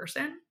kind of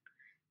person.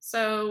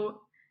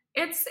 So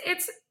it's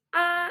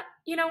I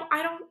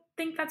don't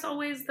think that's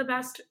always the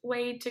best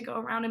way to go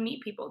around and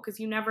meet people because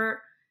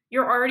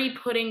you're already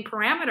putting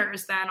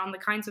parameters then on the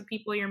kinds of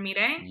people you're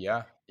meeting.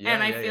 Yeah. And Yeah.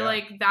 I Yeah. feel Yeah.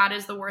 like that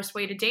is the worst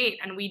way to date.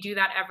 And we do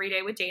that every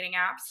day with dating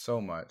apps. So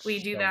much. We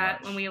do So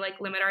that when much. we like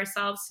limit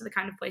ourselves to the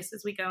kind of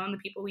places we go and the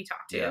people we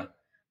talk Yeah. to.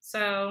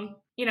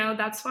 So,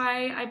 that's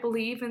why I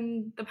believe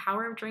in the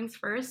power of drinks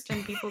first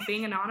and people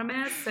being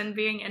anonymous and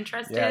being Yeah.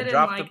 interested in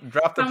Drop the like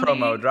promo.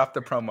 somebody. Drop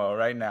the promo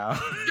right now.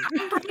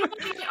 I'm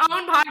promoting my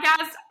own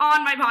podcast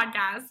on my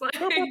podcast.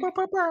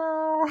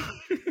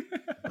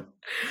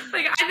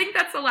 Like I think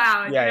that's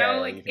allowed, Yeah. Yeah. Yeah.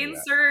 like You can do that.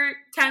 insert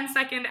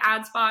 10-second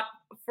ad spot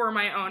for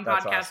my own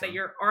That's podcast that awesome.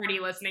 you're already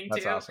listening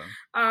That's to.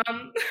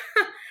 awesome.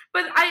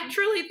 But I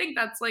truly think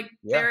that's like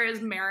Yeah. there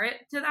is merit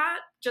to that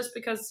just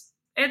because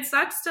it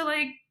sucks to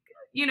like,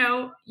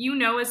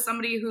 as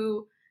somebody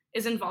who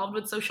is involved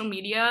with social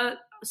media,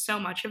 so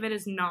much of it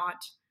is not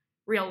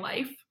real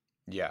life.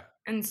 Yeah.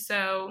 And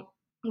so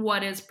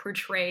what is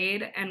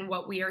portrayed and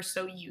what we are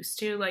so used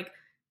to, like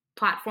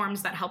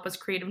platforms that help us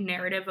create a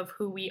narrative of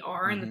who we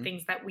are and the Mhm.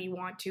 things that we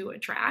want to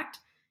attract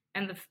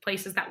and the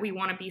places that we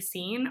want to be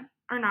seen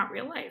are not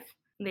real life.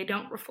 They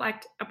don't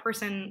reflect a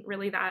person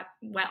really that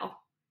well,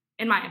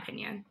 in my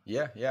opinion.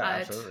 Yeah. Yeah.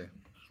 But, Absolutely.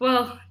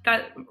 well,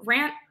 that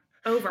rant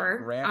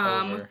over. Rant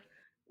over.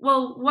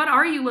 Well, what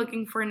are you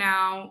looking for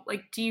now?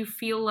 Like, do you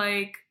feel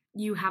like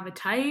you have a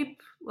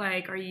type?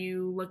 Like, are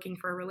you looking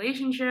for a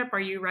relationship? Are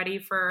you ready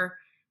for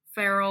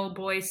feral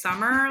boy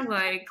summer?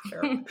 Like,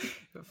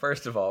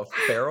 First of all,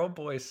 feral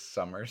boy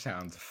summer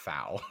sounds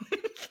foul.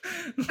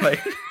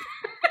 Like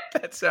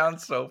that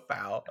sounds so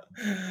foul.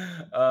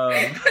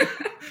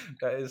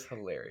 That is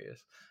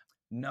hilarious.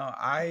 No,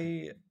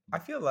 I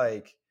feel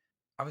like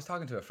I was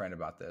talking to a friend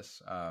about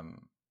this.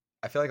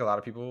 I feel like a lot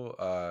of people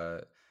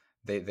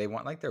they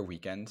want like their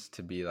weekends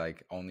to be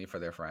like only for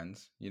their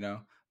friends,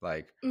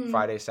 like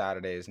Friday,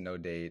 Saturdays, no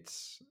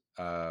dates,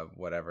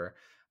 whatever.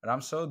 But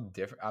I'm so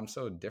different. I'm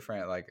so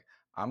different. Like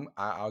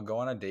I'll go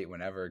on a date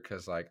whenever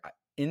because like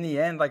in the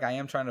end, like I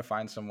am trying to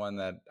find someone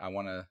that I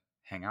want to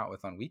hang out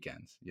with on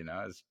weekends.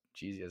 As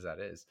cheesy as that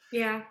is.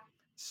 yeah.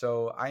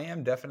 So I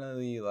am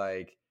definitely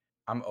like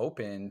I'm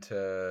open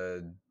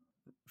to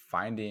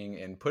finding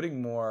and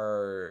putting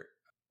more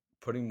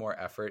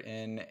effort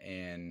in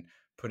and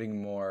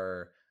putting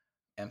more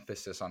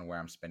emphasis on where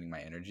I'm spending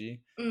my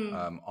energy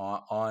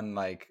on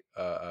like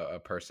a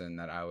person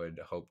that I would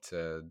hope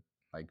to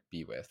like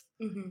be with.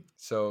 Mm-hmm.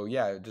 So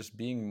yeah, just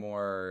being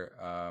more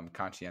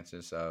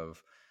conscientious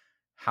of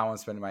how I'm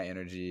spending my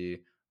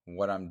energy,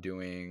 what I'm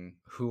doing,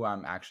 who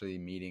I'm actually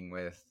meeting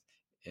with,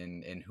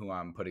 and who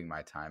I'm putting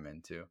my time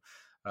into.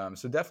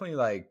 So definitely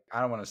like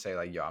I don't want to say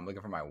like yo I'm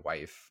looking for my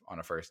wife on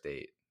a first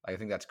date. I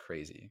think that's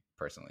crazy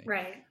personally.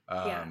 Right.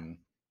 Yeah.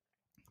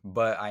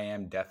 But I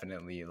am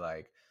definitely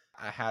like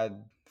I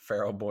had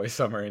feral boy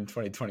summer in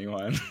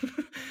 2021.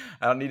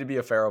 I don't need to be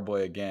a feral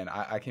boy again.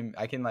 I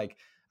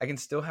can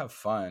still have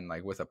fun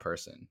like with a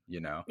person,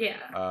 Yeah.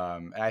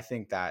 And I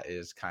think that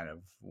is kind of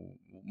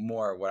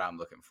more what I'm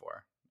looking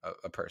for,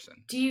 a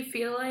person. Do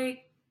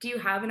you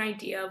have an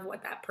idea of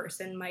what that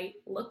person might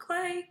look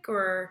like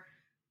or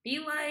be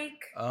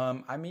like?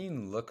 I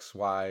mean, looks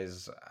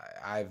wise,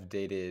 I've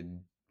dated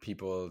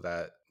people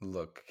that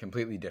look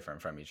completely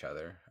different from each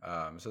other.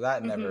 So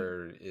that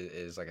never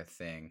is like a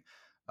thing.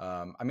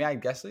 I mean, I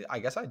guess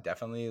I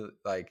definitely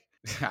like.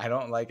 I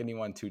don't like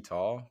anyone too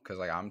tall because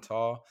like I'm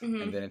tall,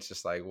 and then it's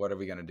just like, what are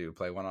we gonna do?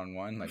 Play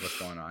 1-on-1? Like, what's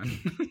going on?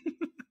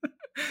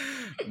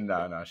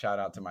 No. Shout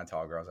out to my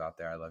tall girls out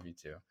there. I love you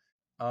too.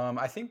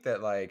 I think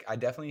that like I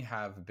definitely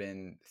have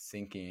been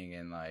thinking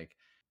and like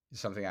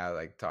something I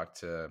like talked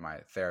to my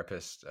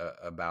therapist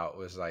about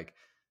was like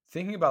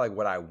thinking about like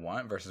what I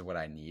want versus what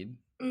I need.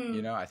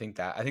 I think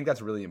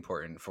that's really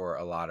important for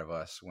a lot of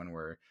us when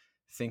we're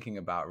thinking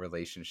about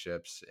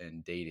relationships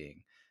and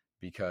dating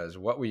because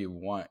what we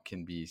want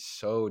can be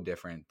so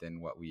different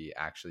than what we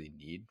actually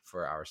need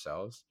for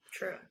ourselves.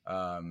 True.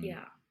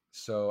 Yeah.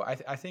 So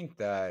I think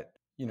that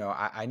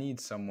I need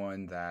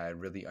someone that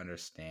really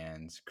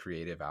understands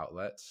creative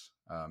outlets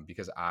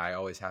because I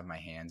always have my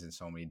hands in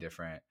so many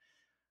different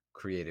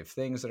creative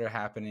things that are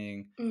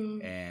happening.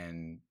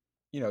 And,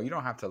 you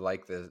don't have to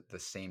like the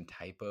same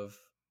type of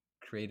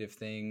creative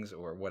things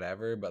or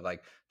whatever, but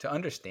like to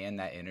understand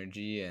that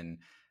energy and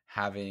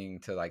having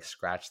to like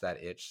scratch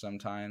that itch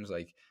sometimes,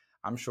 like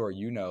I'm sure,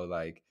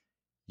 like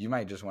you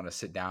might just want to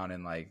sit down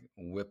and like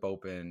whip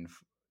open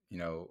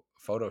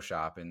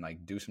Photoshop and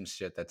like do some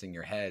shit that's in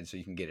your head so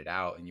you can get it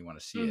out and you want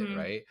to see it,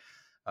 right?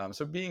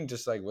 So being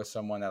just like with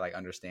someone that like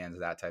understands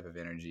that type of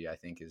energy, I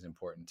think is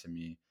important to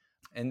me.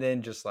 And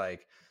then just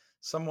like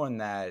someone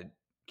that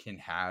can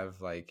have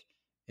like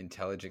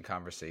intelligent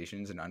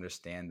conversations and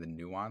understand the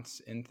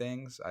nuance in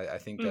things. I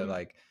think that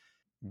like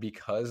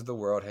because the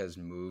world has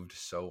moved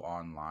so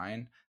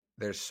online,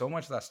 there's so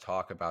much less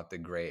talk about the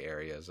gray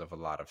areas of a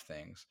lot of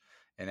things.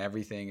 And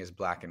everything is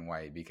black and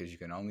white because you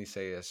can only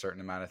say a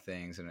certain amount of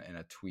things in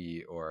a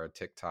tweet or a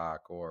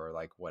TikTok or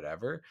like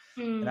whatever.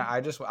 And Mm,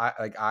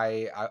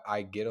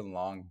 I get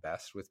along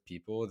best with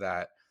people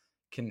that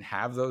can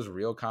have those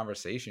real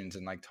conversations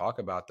and like talk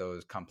about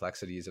those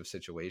complexities of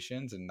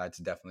situations. And that's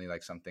definitely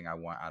like something I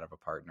want out of a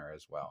partner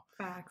as well.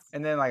 facts.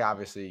 And then like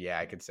obviously, yeah,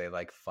 I could say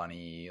like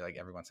funny, like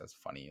everyone says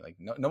funny. Like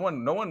no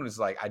one was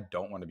like, I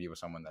don't want to be with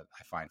someone that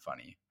I find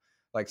funny.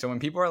 Like so when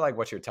people are like,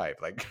 what's your type?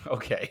 Like,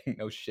 okay,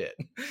 no shit.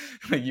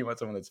 Like you want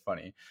someone that's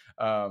funny.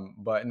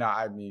 But no,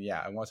 I mean,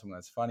 yeah, I want someone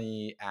that's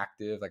funny,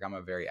 active. Like I'm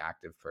a very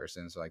active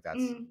person. So like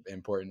that's Mm,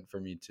 important for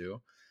me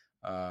too.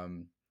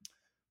 Um,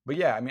 but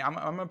yeah, I mean,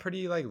 I'm a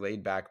pretty like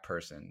laid back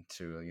person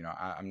too. You know,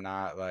 I'm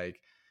not like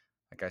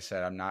I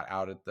said, I'm not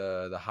out at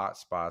the hot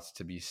spots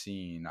to be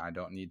seen. I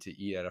don't need to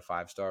eat at a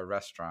 5-star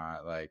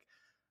restaurant. Like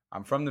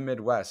I'm from the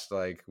Midwest.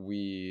 Like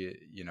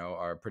we, you know,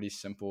 are pretty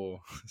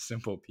simple,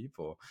 simple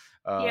people.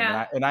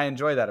 yeah. And I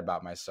enjoy that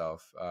about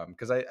myself.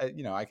 Cause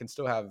you know, I can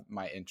still have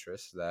my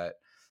interests that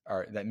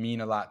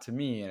mean a lot to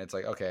me. And it's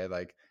like, okay,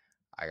 like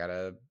I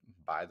gotta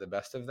buy the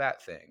best of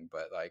that thing.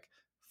 But like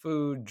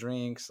food,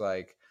 drinks,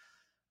 like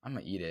I'm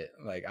gonna eat it.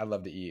 Like I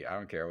love to eat. I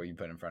don't care what you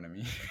put in front of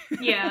me.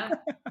 Yeah.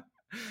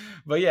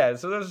 But yeah,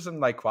 so those are some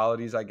like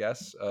qualities, I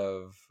guess,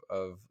 of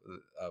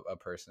a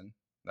person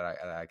that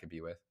I could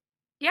be with.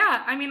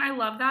 Yeah, I mean, I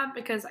love that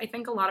because I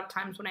think a lot of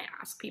times when I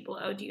ask people,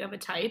 "Oh, do you have a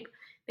type?"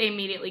 they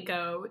immediately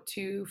go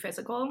to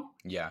physical.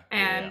 Yeah,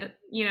 yeah, And,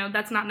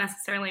 that's not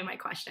necessarily my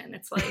question.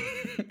 It's like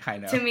yeah. I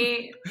to know.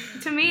 me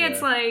to me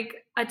it's Yeah,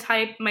 like a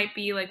type might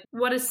be like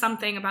what is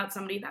something about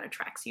somebody that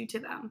attracts you to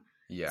them.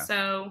 yeah,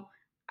 So,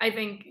 I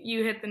think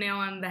you hit the nail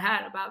on the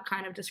head about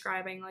kind of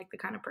describing like the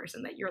kind of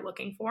person that you're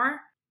looking for.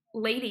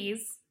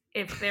 Ladies,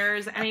 if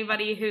there's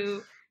anybody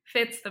who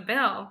fits the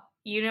bill,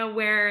 you know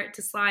where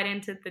to slide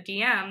into the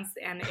DMs,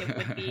 and it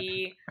would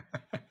be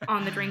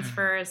on the drinks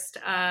first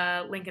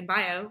link in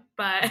bio.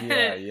 But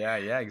yeah, yeah,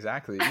 yeah.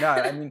 Exactly. No,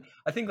 I mean,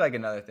 I think like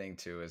another thing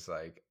too is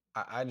like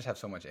I just have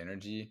so much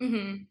energy,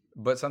 mhm,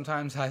 but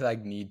sometimes I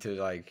like need to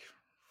like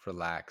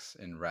relax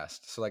and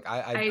rest. So like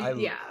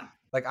yeah,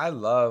 like I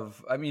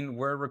love. I mean,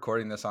 we're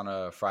recording this on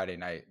a Friday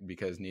night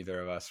because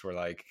neither of us were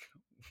like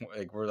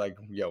we're like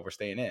yo, we're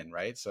staying in,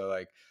 right? So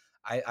like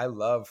I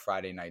love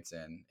Friday nights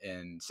in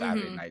and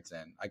Saturday mhm, nights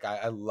in. Like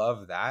I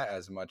love that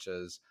as much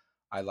as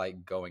I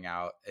like going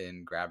out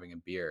and grabbing a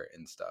beer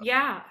and stuff.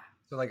 yeah,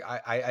 So like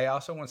I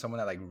also want someone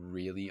that like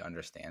really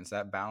understands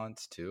that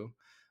balance too.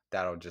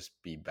 That'll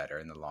just be better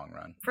in the long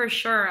run. for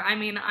sure. I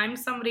mean, I'm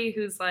somebody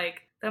who's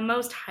like the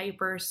most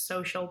hyper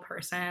social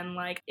person.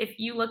 Like, if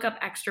you look up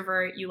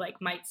extrovert, you like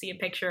might see a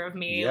picture of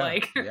me. Yeah,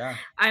 Like, yeah.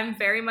 I'm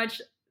very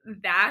much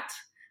that.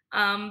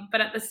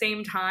 But at the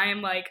same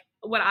time, like,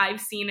 what I've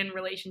seen in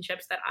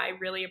relationships that I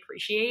really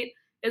appreciate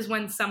is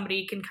when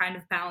somebody can kind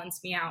of balance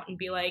me out and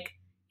be like,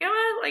 you know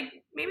what,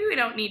 like, maybe we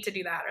don't need to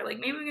do that. Or like,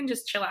 maybe we can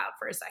just chill out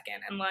for a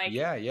second. And like,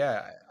 Yeah,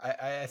 yeah.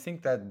 I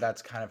think that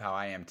that's kind of how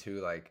I am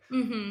too. Like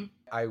mm-hmm,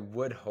 I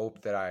would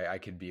hope that I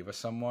could be with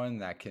someone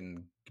that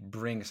can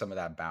bring some of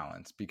that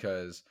balance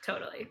because,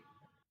 totally.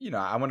 you know,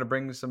 I want to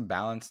bring some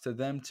balance to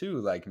them too.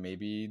 Like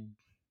maybe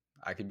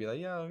I could be like,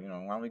 yo, you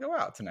know, why don't we go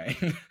out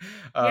tonight?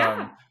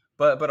 um, Yeah,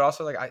 but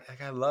also like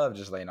I love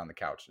just laying on the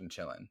couch and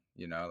chilling,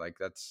 you know, like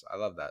I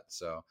love that.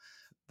 So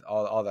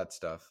all that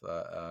stuff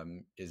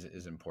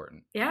is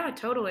important. yeah,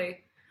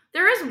 totally.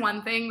 There is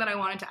one thing that I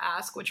wanted to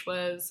ask, which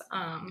was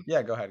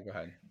Yeah, go ahead, go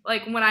ahead.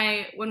 like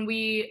when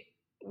we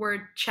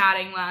were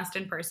chatting last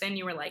in person,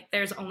 you were like,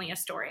 "There's only a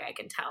story I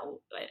can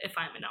tell if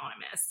I'm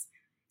anonymous,"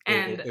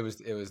 and it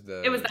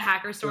was the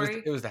hacker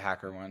story. it was the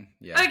hacker one.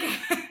 Yeah. Okay,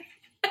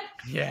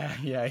 Yeah,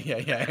 yeah, yeah,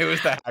 yeah. It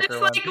was the hacker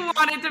just one. like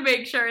wanted to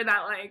make sure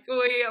that like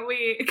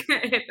we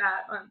hit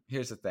that one.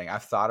 Here's the thing.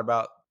 I've thought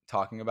about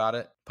talking about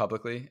it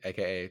publicly,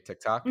 aka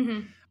TikTok,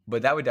 Hmm.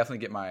 but that would definitely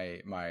get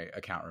my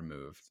account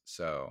removed.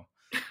 So,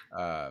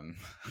 um,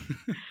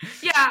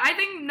 Yeah, I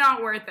think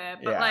not worth it,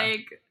 but yeah,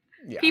 like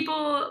yeah.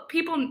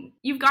 people,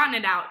 you've gotten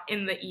it out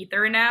in the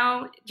ether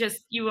now.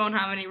 Just you won't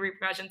have any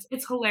repercussions.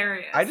 It's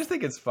I hilarious. just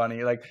think it's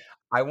funny. Like,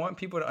 I want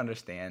people to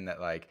understand that,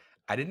 like,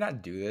 I did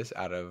not do this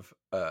out of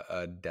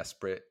a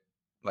desperate,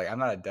 like, I'm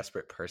not a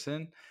desperate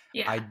person.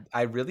 Yeah.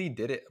 I really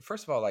did it.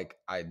 First of all, like,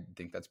 I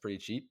think that's pretty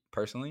cheap,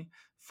 personally,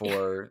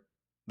 for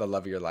the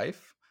love of your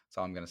life. That's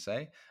all I'm gonna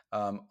say.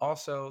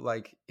 Also,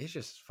 like, it's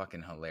just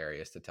fucking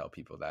hilarious to tell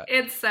people that.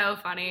 It's so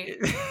funny.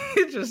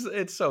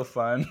 It's so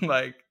fun.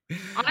 Like,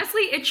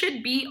 Honestly, it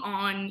should be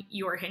on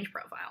your Hinge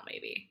profile,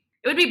 maybe.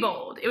 It would be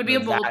bold. It would be a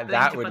bold that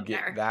thing to put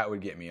there. that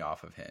would get me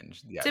off of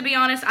Hinge. Yeah. To be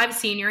honest, I've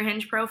seen your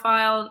Hinge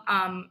profile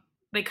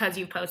because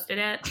you posted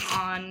it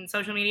on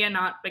social media,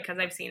 not because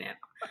I've seen it.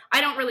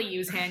 I don't really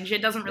use Hinge.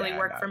 It doesn't really Yeah,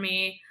 work no, for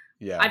me.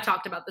 yeah. I've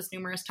talked about this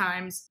numerous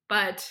times,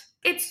 but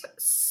it's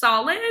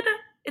solid.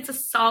 It's a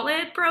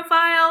solid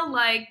profile.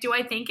 Like, do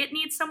I think it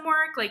needs some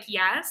work? Like,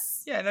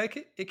 yes. Yeah, no,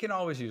 it can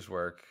always use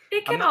work.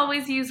 It I'm can not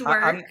always use I,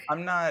 work.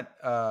 I'm not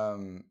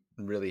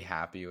really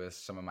happy with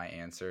some of my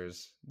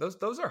answers.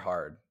 Those are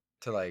hard.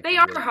 to like They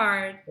are really.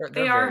 hard. They're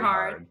They are very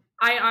hard.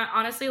 hard.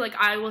 Honestly, like,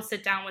 I will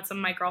sit down with some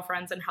of my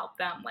girlfriends and help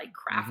them like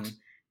craft Hmm.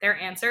 their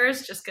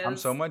answers just I'm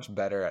because. so much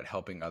better at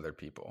helping other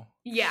people.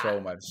 Yeah.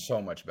 So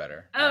much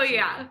better. Oh Absolutely.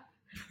 yeah.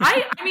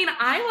 I mean,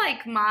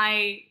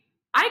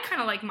 I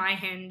kind of like my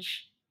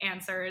Hinge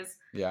answers.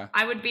 Yeah.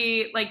 I would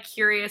be like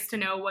curious to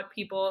know what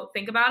people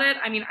think about it.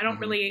 I mean, I don't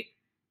Hmm. really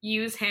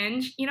use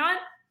Hinge. You know what?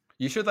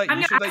 You should let I'm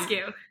you gonna should ask let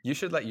you. you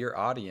should let your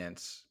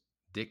audience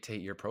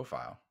dictate your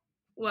profile.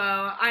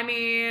 Well, I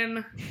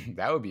mean,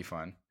 That would be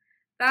fun.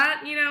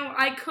 that,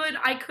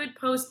 I could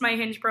post my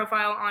Hinge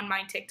profile on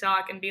my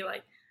TikTok and be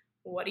like,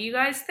 what do you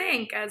guys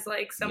think, as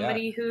like Yeah.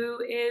 somebody who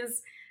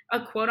is a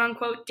quote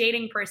unquote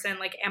dating person?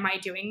 Like, am I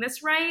doing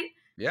this right?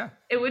 Yeah.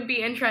 It would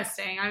be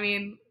interesting. I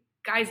mean,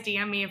 guys,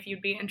 DM me if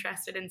you'd be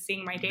interested in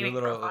seeing my Do a dating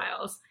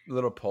profiles.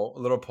 little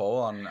poll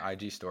on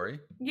IG story.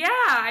 Yeah,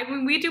 I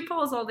mean, we do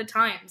polls all the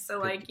time. So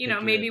like,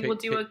 maybe we'll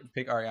do a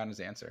pick Ariana's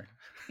answer.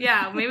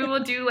 yeah, maybe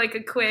we'll do like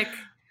a quick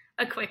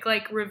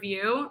like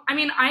review. I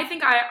mean, I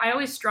think I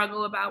always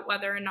struggle about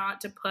whether or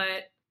not to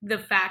put the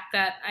fact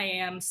that I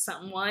am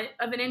somewhat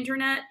of an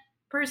internet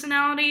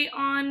personality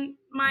on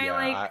my Yeah,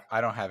 like.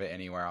 I don't have it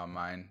anywhere on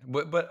mine.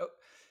 But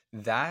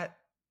that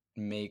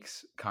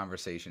makes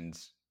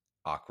conversations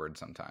awkward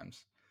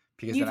sometimes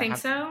because You then think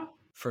so?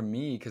 for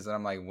me, because then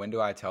I'm like, when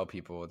do I tell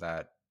people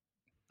that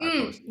Yeah, I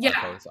in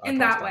post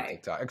that on way.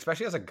 TikTok,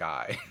 especially as a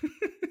guy.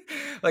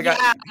 Like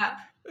Yeah,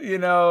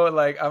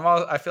 like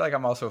I feel like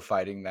I'm also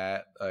fighting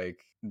that, like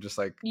just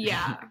like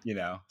yeah.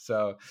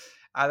 so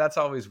that's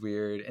always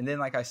weird. And then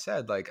like I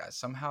said, like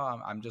somehow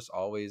I'm just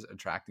always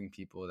attracting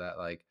people that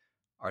like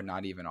are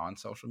not even on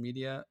social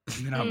media.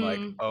 And then I'm like,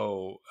 Mm,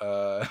 oh,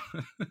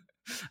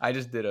 I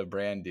just did a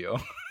brand deal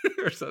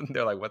or something.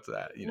 They're like, what's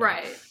that?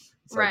 right,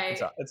 It's like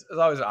right. it's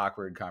always an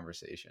awkward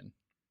conversation.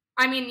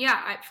 I mean,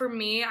 yeah, for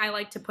me, I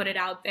like to put it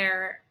out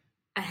there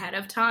ahead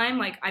of time.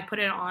 Like, I put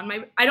it on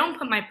I don't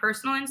put my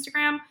personal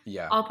Instagram.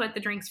 Yeah, I'll put the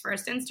Drinks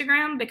First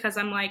Instagram because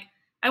I'm like,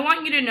 I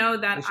want you to know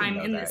they that should I'm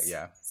know in that. this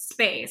Yeah,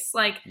 space.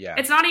 Like, yeah,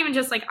 it's not even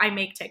just like I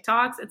make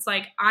TikToks. It's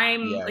like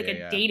I'm yeah, like yeah, a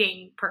yeah.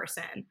 dating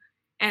person.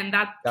 And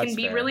that can That's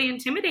be fair. really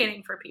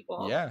intimidating for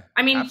people. Yeah,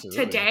 I mean,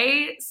 absolutely.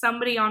 today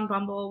somebody on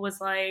Bumble was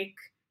like,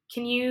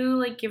 can you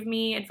like give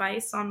me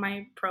advice on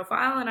my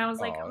profile? And I was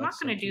like, Oh, I'm not that's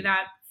so going to do cute.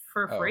 that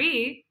for Oh,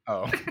 free.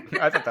 oh,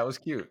 I thought that was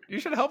cute. You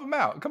should help him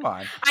out. Come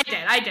on.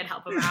 I did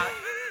help him out.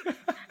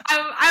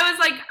 I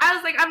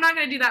was like, I'm not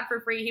gonna do that for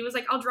free. He was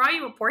like, I'll draw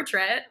you a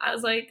portrait. I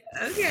was like,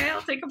 okay,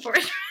 I'll take a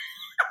portrait.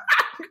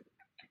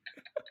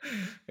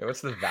 Yeah,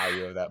 what's the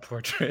value of that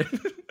portrait?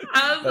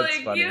 I was That's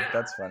like, funny. yeah,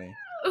 That's funny.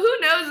 who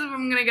knows if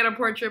I'm gonna get a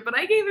portrait? But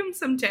I gave him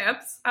some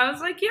tips. I was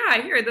like,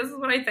 yeah, here, this is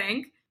what I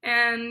think,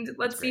 and That's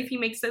let's see if great. he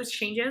makes those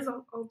changes.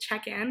 I'll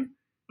check in.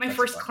 My That's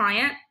first funny.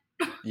 client.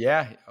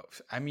 Yeah,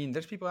 I mean,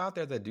 there's people out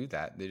there that do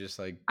that. They just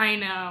like, I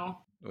know.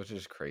 which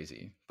is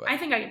crazy. I But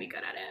think I could be good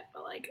at it,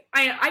 but like,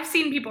 I've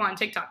seen people on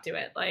TikTok do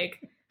it, like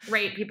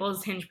rate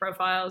people's Hinge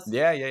profiles.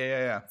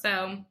 yeah. So,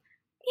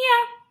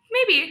 yeah,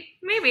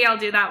 maybe I'll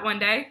do that one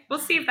day. We'll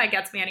see if that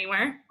gets me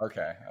anywhere.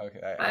 Okay,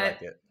 I But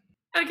like it.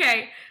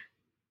 okay,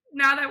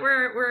 now that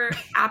we're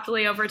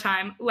aptly over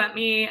time, let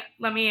me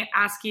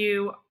ask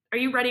you: are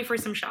you ready for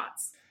some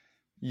shots?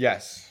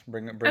 Yes,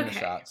 bring the Okay,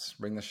 shots.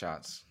 Bring the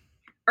shots.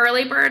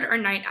 early bird or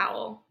night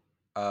owl?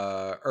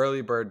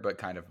 Early bird, but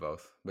kind of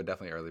both. But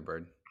definitely early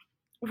bird.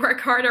 Work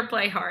hard or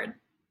play hard?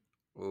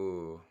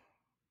 Ooh,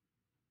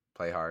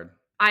 play hard.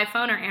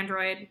 iPhone or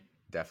Android?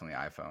 Definitely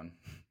iPhone.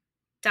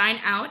 Dine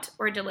out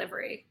or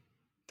delivery?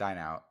 Dine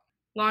out.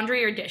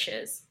 Laundry or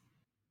dishes?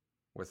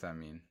 What's that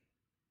mean?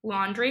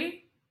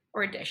 Laundry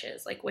or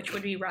dishes? Like, which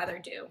would you rather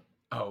do?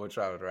 Oh, which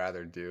I would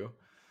rather do.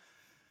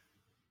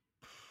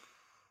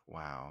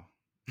 Wow.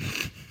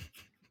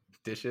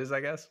 Dishes, I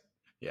guess.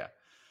 Yeah.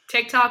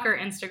 TikTok or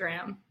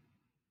Instagram?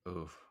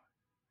 Ooh.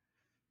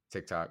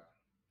 TikTok.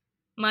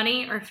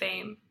 Money or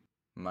fame?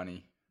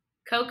 Money.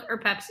 Coke or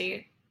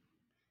Pepsi?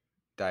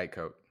 Diet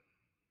Coke.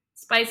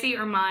 Spicy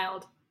or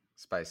mild?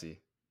 Spicy.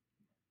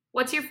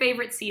 What's your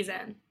favorite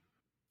season?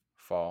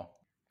 Fall.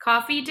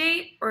 Coffee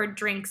date or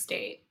drinks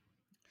date?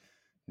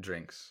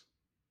 Drinks.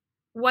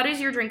 What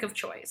is your drink of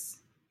choice?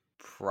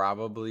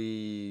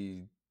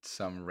 Probably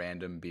some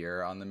random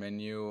beer on the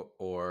menu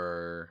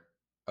or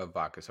a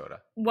vodka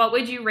soda. What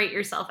would you rate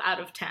yourself out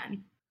of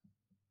 10?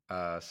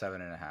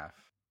 7.5.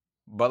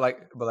 But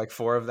like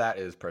 4 of that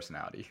is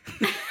personality.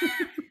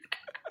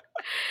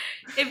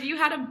 If you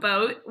had a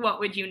boat, what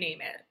would you name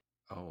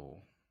it? Oh.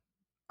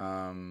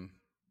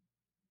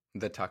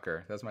 The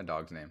Tucker. That's my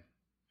dog's name.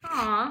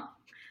 Aw.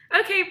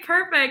 Okay,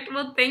 perfect.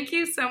 Well, thank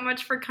you so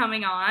much for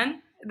coming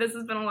on. This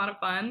has been a lot of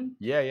fun.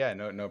 Yeah,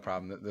 no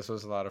problem. This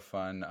was a lot of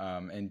fun.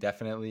 And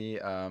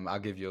definitely, I'll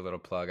give you a little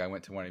plug. I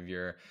went to one of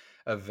your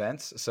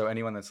events. So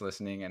anyone that's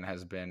listening and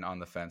has been on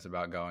the fence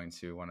about going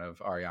to one of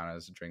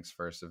Ariana's Drinks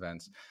First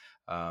events,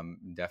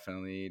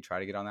 definitely try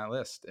to get on that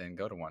list and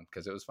go to one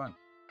because it was fun.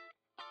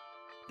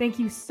 Thank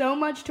you so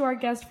much to our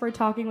guest for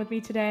talking with me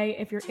today.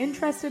 If you're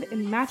interested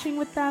in matching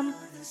with them,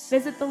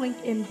 visit the link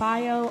in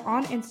bio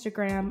on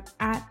Instagram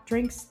at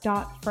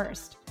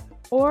drinks.first.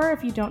 Or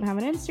if you don't have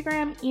an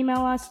Instagram, email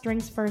us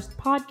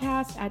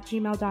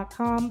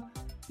drinksfirstpodcast@gmail.com.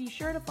 Be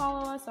sure to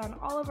follow us on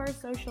all of our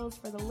socials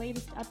for the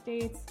latest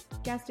updates,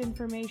 guest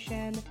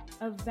information,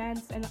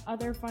 events, and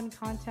other fun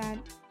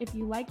content. If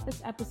you like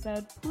this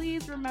episode,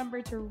 please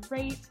remember to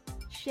rate,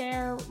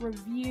 share,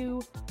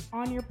 review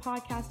on your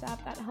podcast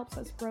app. That helps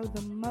us grow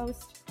the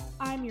most.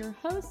 I'm your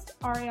host,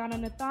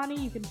 Ariana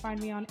Nathani. You can find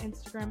me on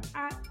Instagram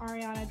at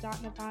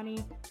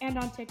ariana.nathani and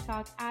on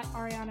TikTok at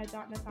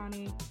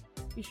ariana.nathani.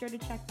 Be sure to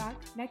check back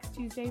next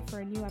Tuesday for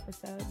a new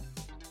episode.